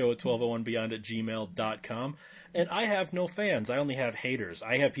 Contact the show at 1201beyond@gmail.com. And I have no fans. I only have haters.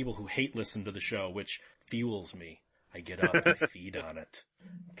 I have people who hate listen to the show, which fuels me. I get up and feed on it.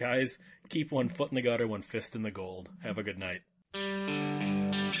 Guys, keep one foot in the gutter, one fist in the gold. Have a good night.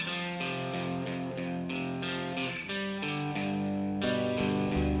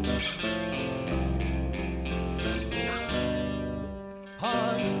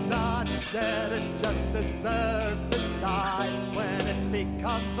 Dead, it just deserves to die when it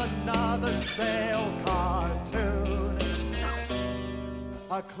becomes another stale cartoon.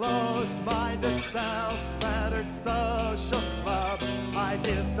 A closed-minded, self-centered social club.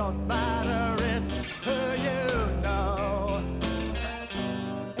 Ideas don't matter, it's who you know.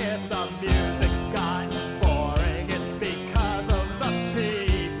 If the music's gotten boring, it's because of the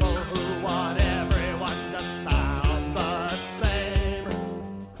people who want everyone to sound the same.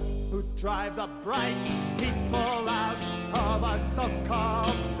 Who drive the bright people out of our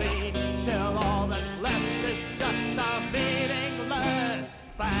so-called scene till all that's left is just a meaningless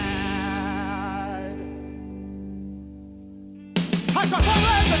fad. Microphone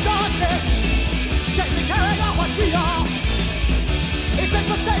in the darkness, gently carrying out what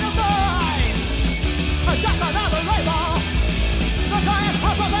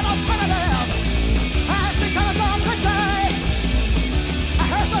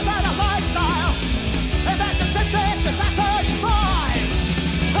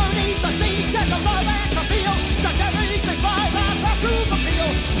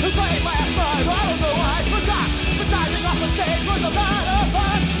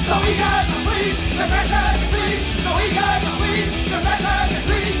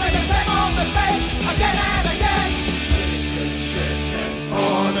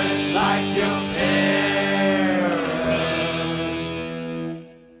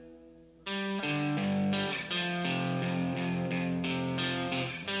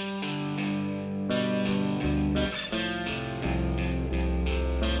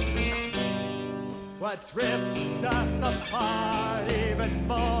what's ripped us apart even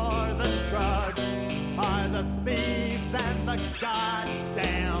more than drugs are the thieves and the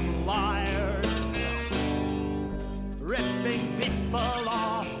goddamn liars, ripping people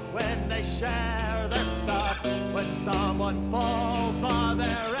off when they share their stuff. When someone falls, are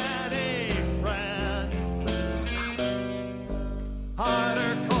there any friends?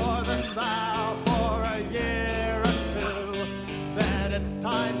 Harder core than thou for a year or two, then it's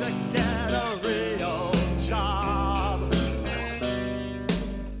time to get a real job.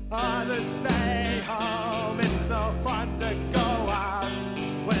 Others stay home, it's no fun to go out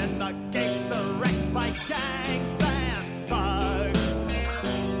when the gates are wrecked by gangs and thugs.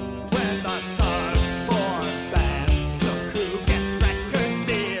 When the thugs form bands, look who gets record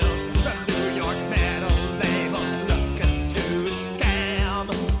deals from New York metal labels looking to scam.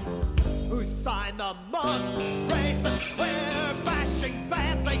 Who signed the most racist, queer bashing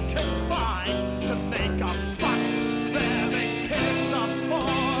bands they could find to make a buck, living kids up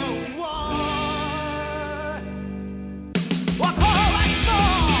for war. Walk all like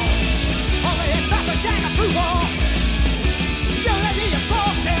soul, only it's not the gang approval. You lady of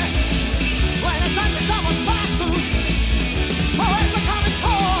bullshit when it's time to someone's fast food. Oh, it's a common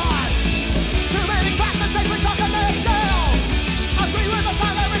cause. Too many classes they result in themselves. Agree with us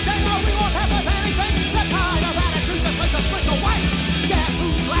on everything or we won't have with anything. The kind of attitude that makes us sprinkle white. Guess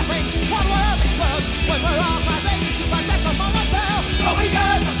who's laughing? One world explodes when we're all my babies who find best among ourselves. So we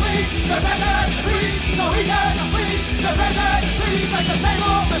got to please, the better to please. So we got to please, the better to please. Like the same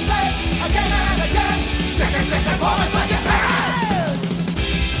old mistakes again and again. Chicken, for us like your parents.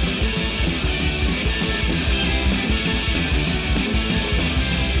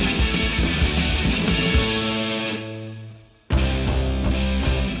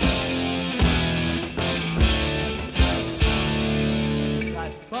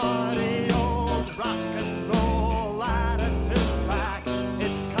 That funny old rock and roll attitude's back.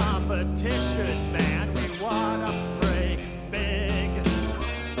 It's competition, man. We wanna break big.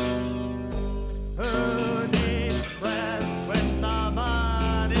 Who needs friends when the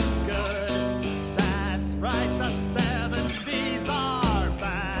money's good? That's right, the 70s are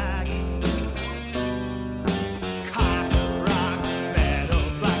back. Cock rock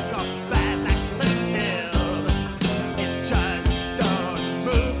medals like a bad laxative. It just don't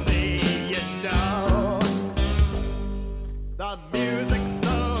move me, you know. The music's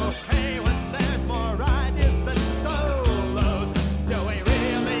okay when there's more ideas than solos. Do we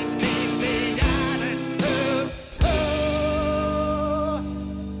really need the attitude too?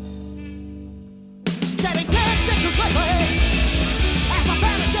 Getting danced into quickly as my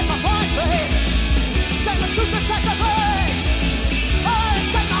family disappoints me. Say the truth and set the place. Oh,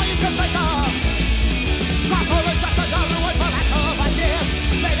 say all you can think of. Proper is just another word for lack of ideas.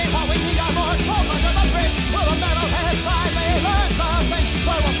 Maybe what we need are more tools under the bridge. Will the metalhead finally learn something?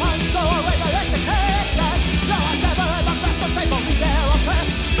 Will we punch so regular education? No one's ever heard the best one say, but we dare oppress.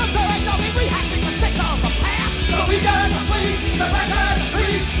 The two ain't no me rehashing mistakes of the past. So we got to please, the pressure to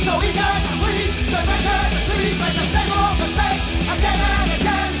freeze. So we got to please, the pressure to freeze. Like the same old mistakes again and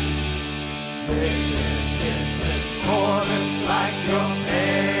again. Chicken, for us like your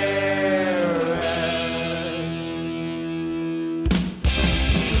parents.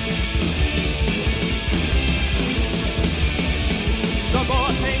 The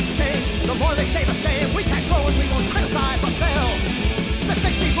more things change, the more they stay the same. We can't grow and we won't criticize ourselves. The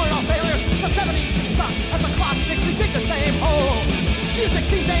 60s were all failure, the 70s is stuck. As the clock ticks, we dig the same hole. Music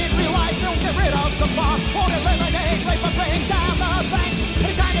scenes ain't real life, don't get rid of the bar. Won't eliminate rape or bring down the bank.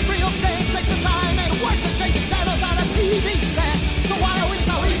 Any kind of real change takes some time and work to change the channels on a TV stand. So why are we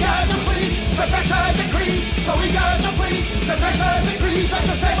so eager to please? The pressure decrease, so eager to please. The pressure decrease, like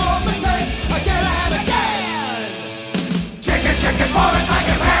the same old mistakes again and again. Chicken, for us like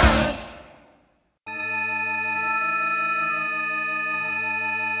your parents.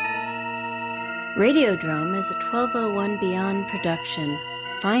 Radiodrome is a 1201 Beyond production.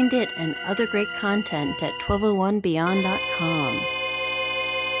 Find it and other great content at 1201beyond.com.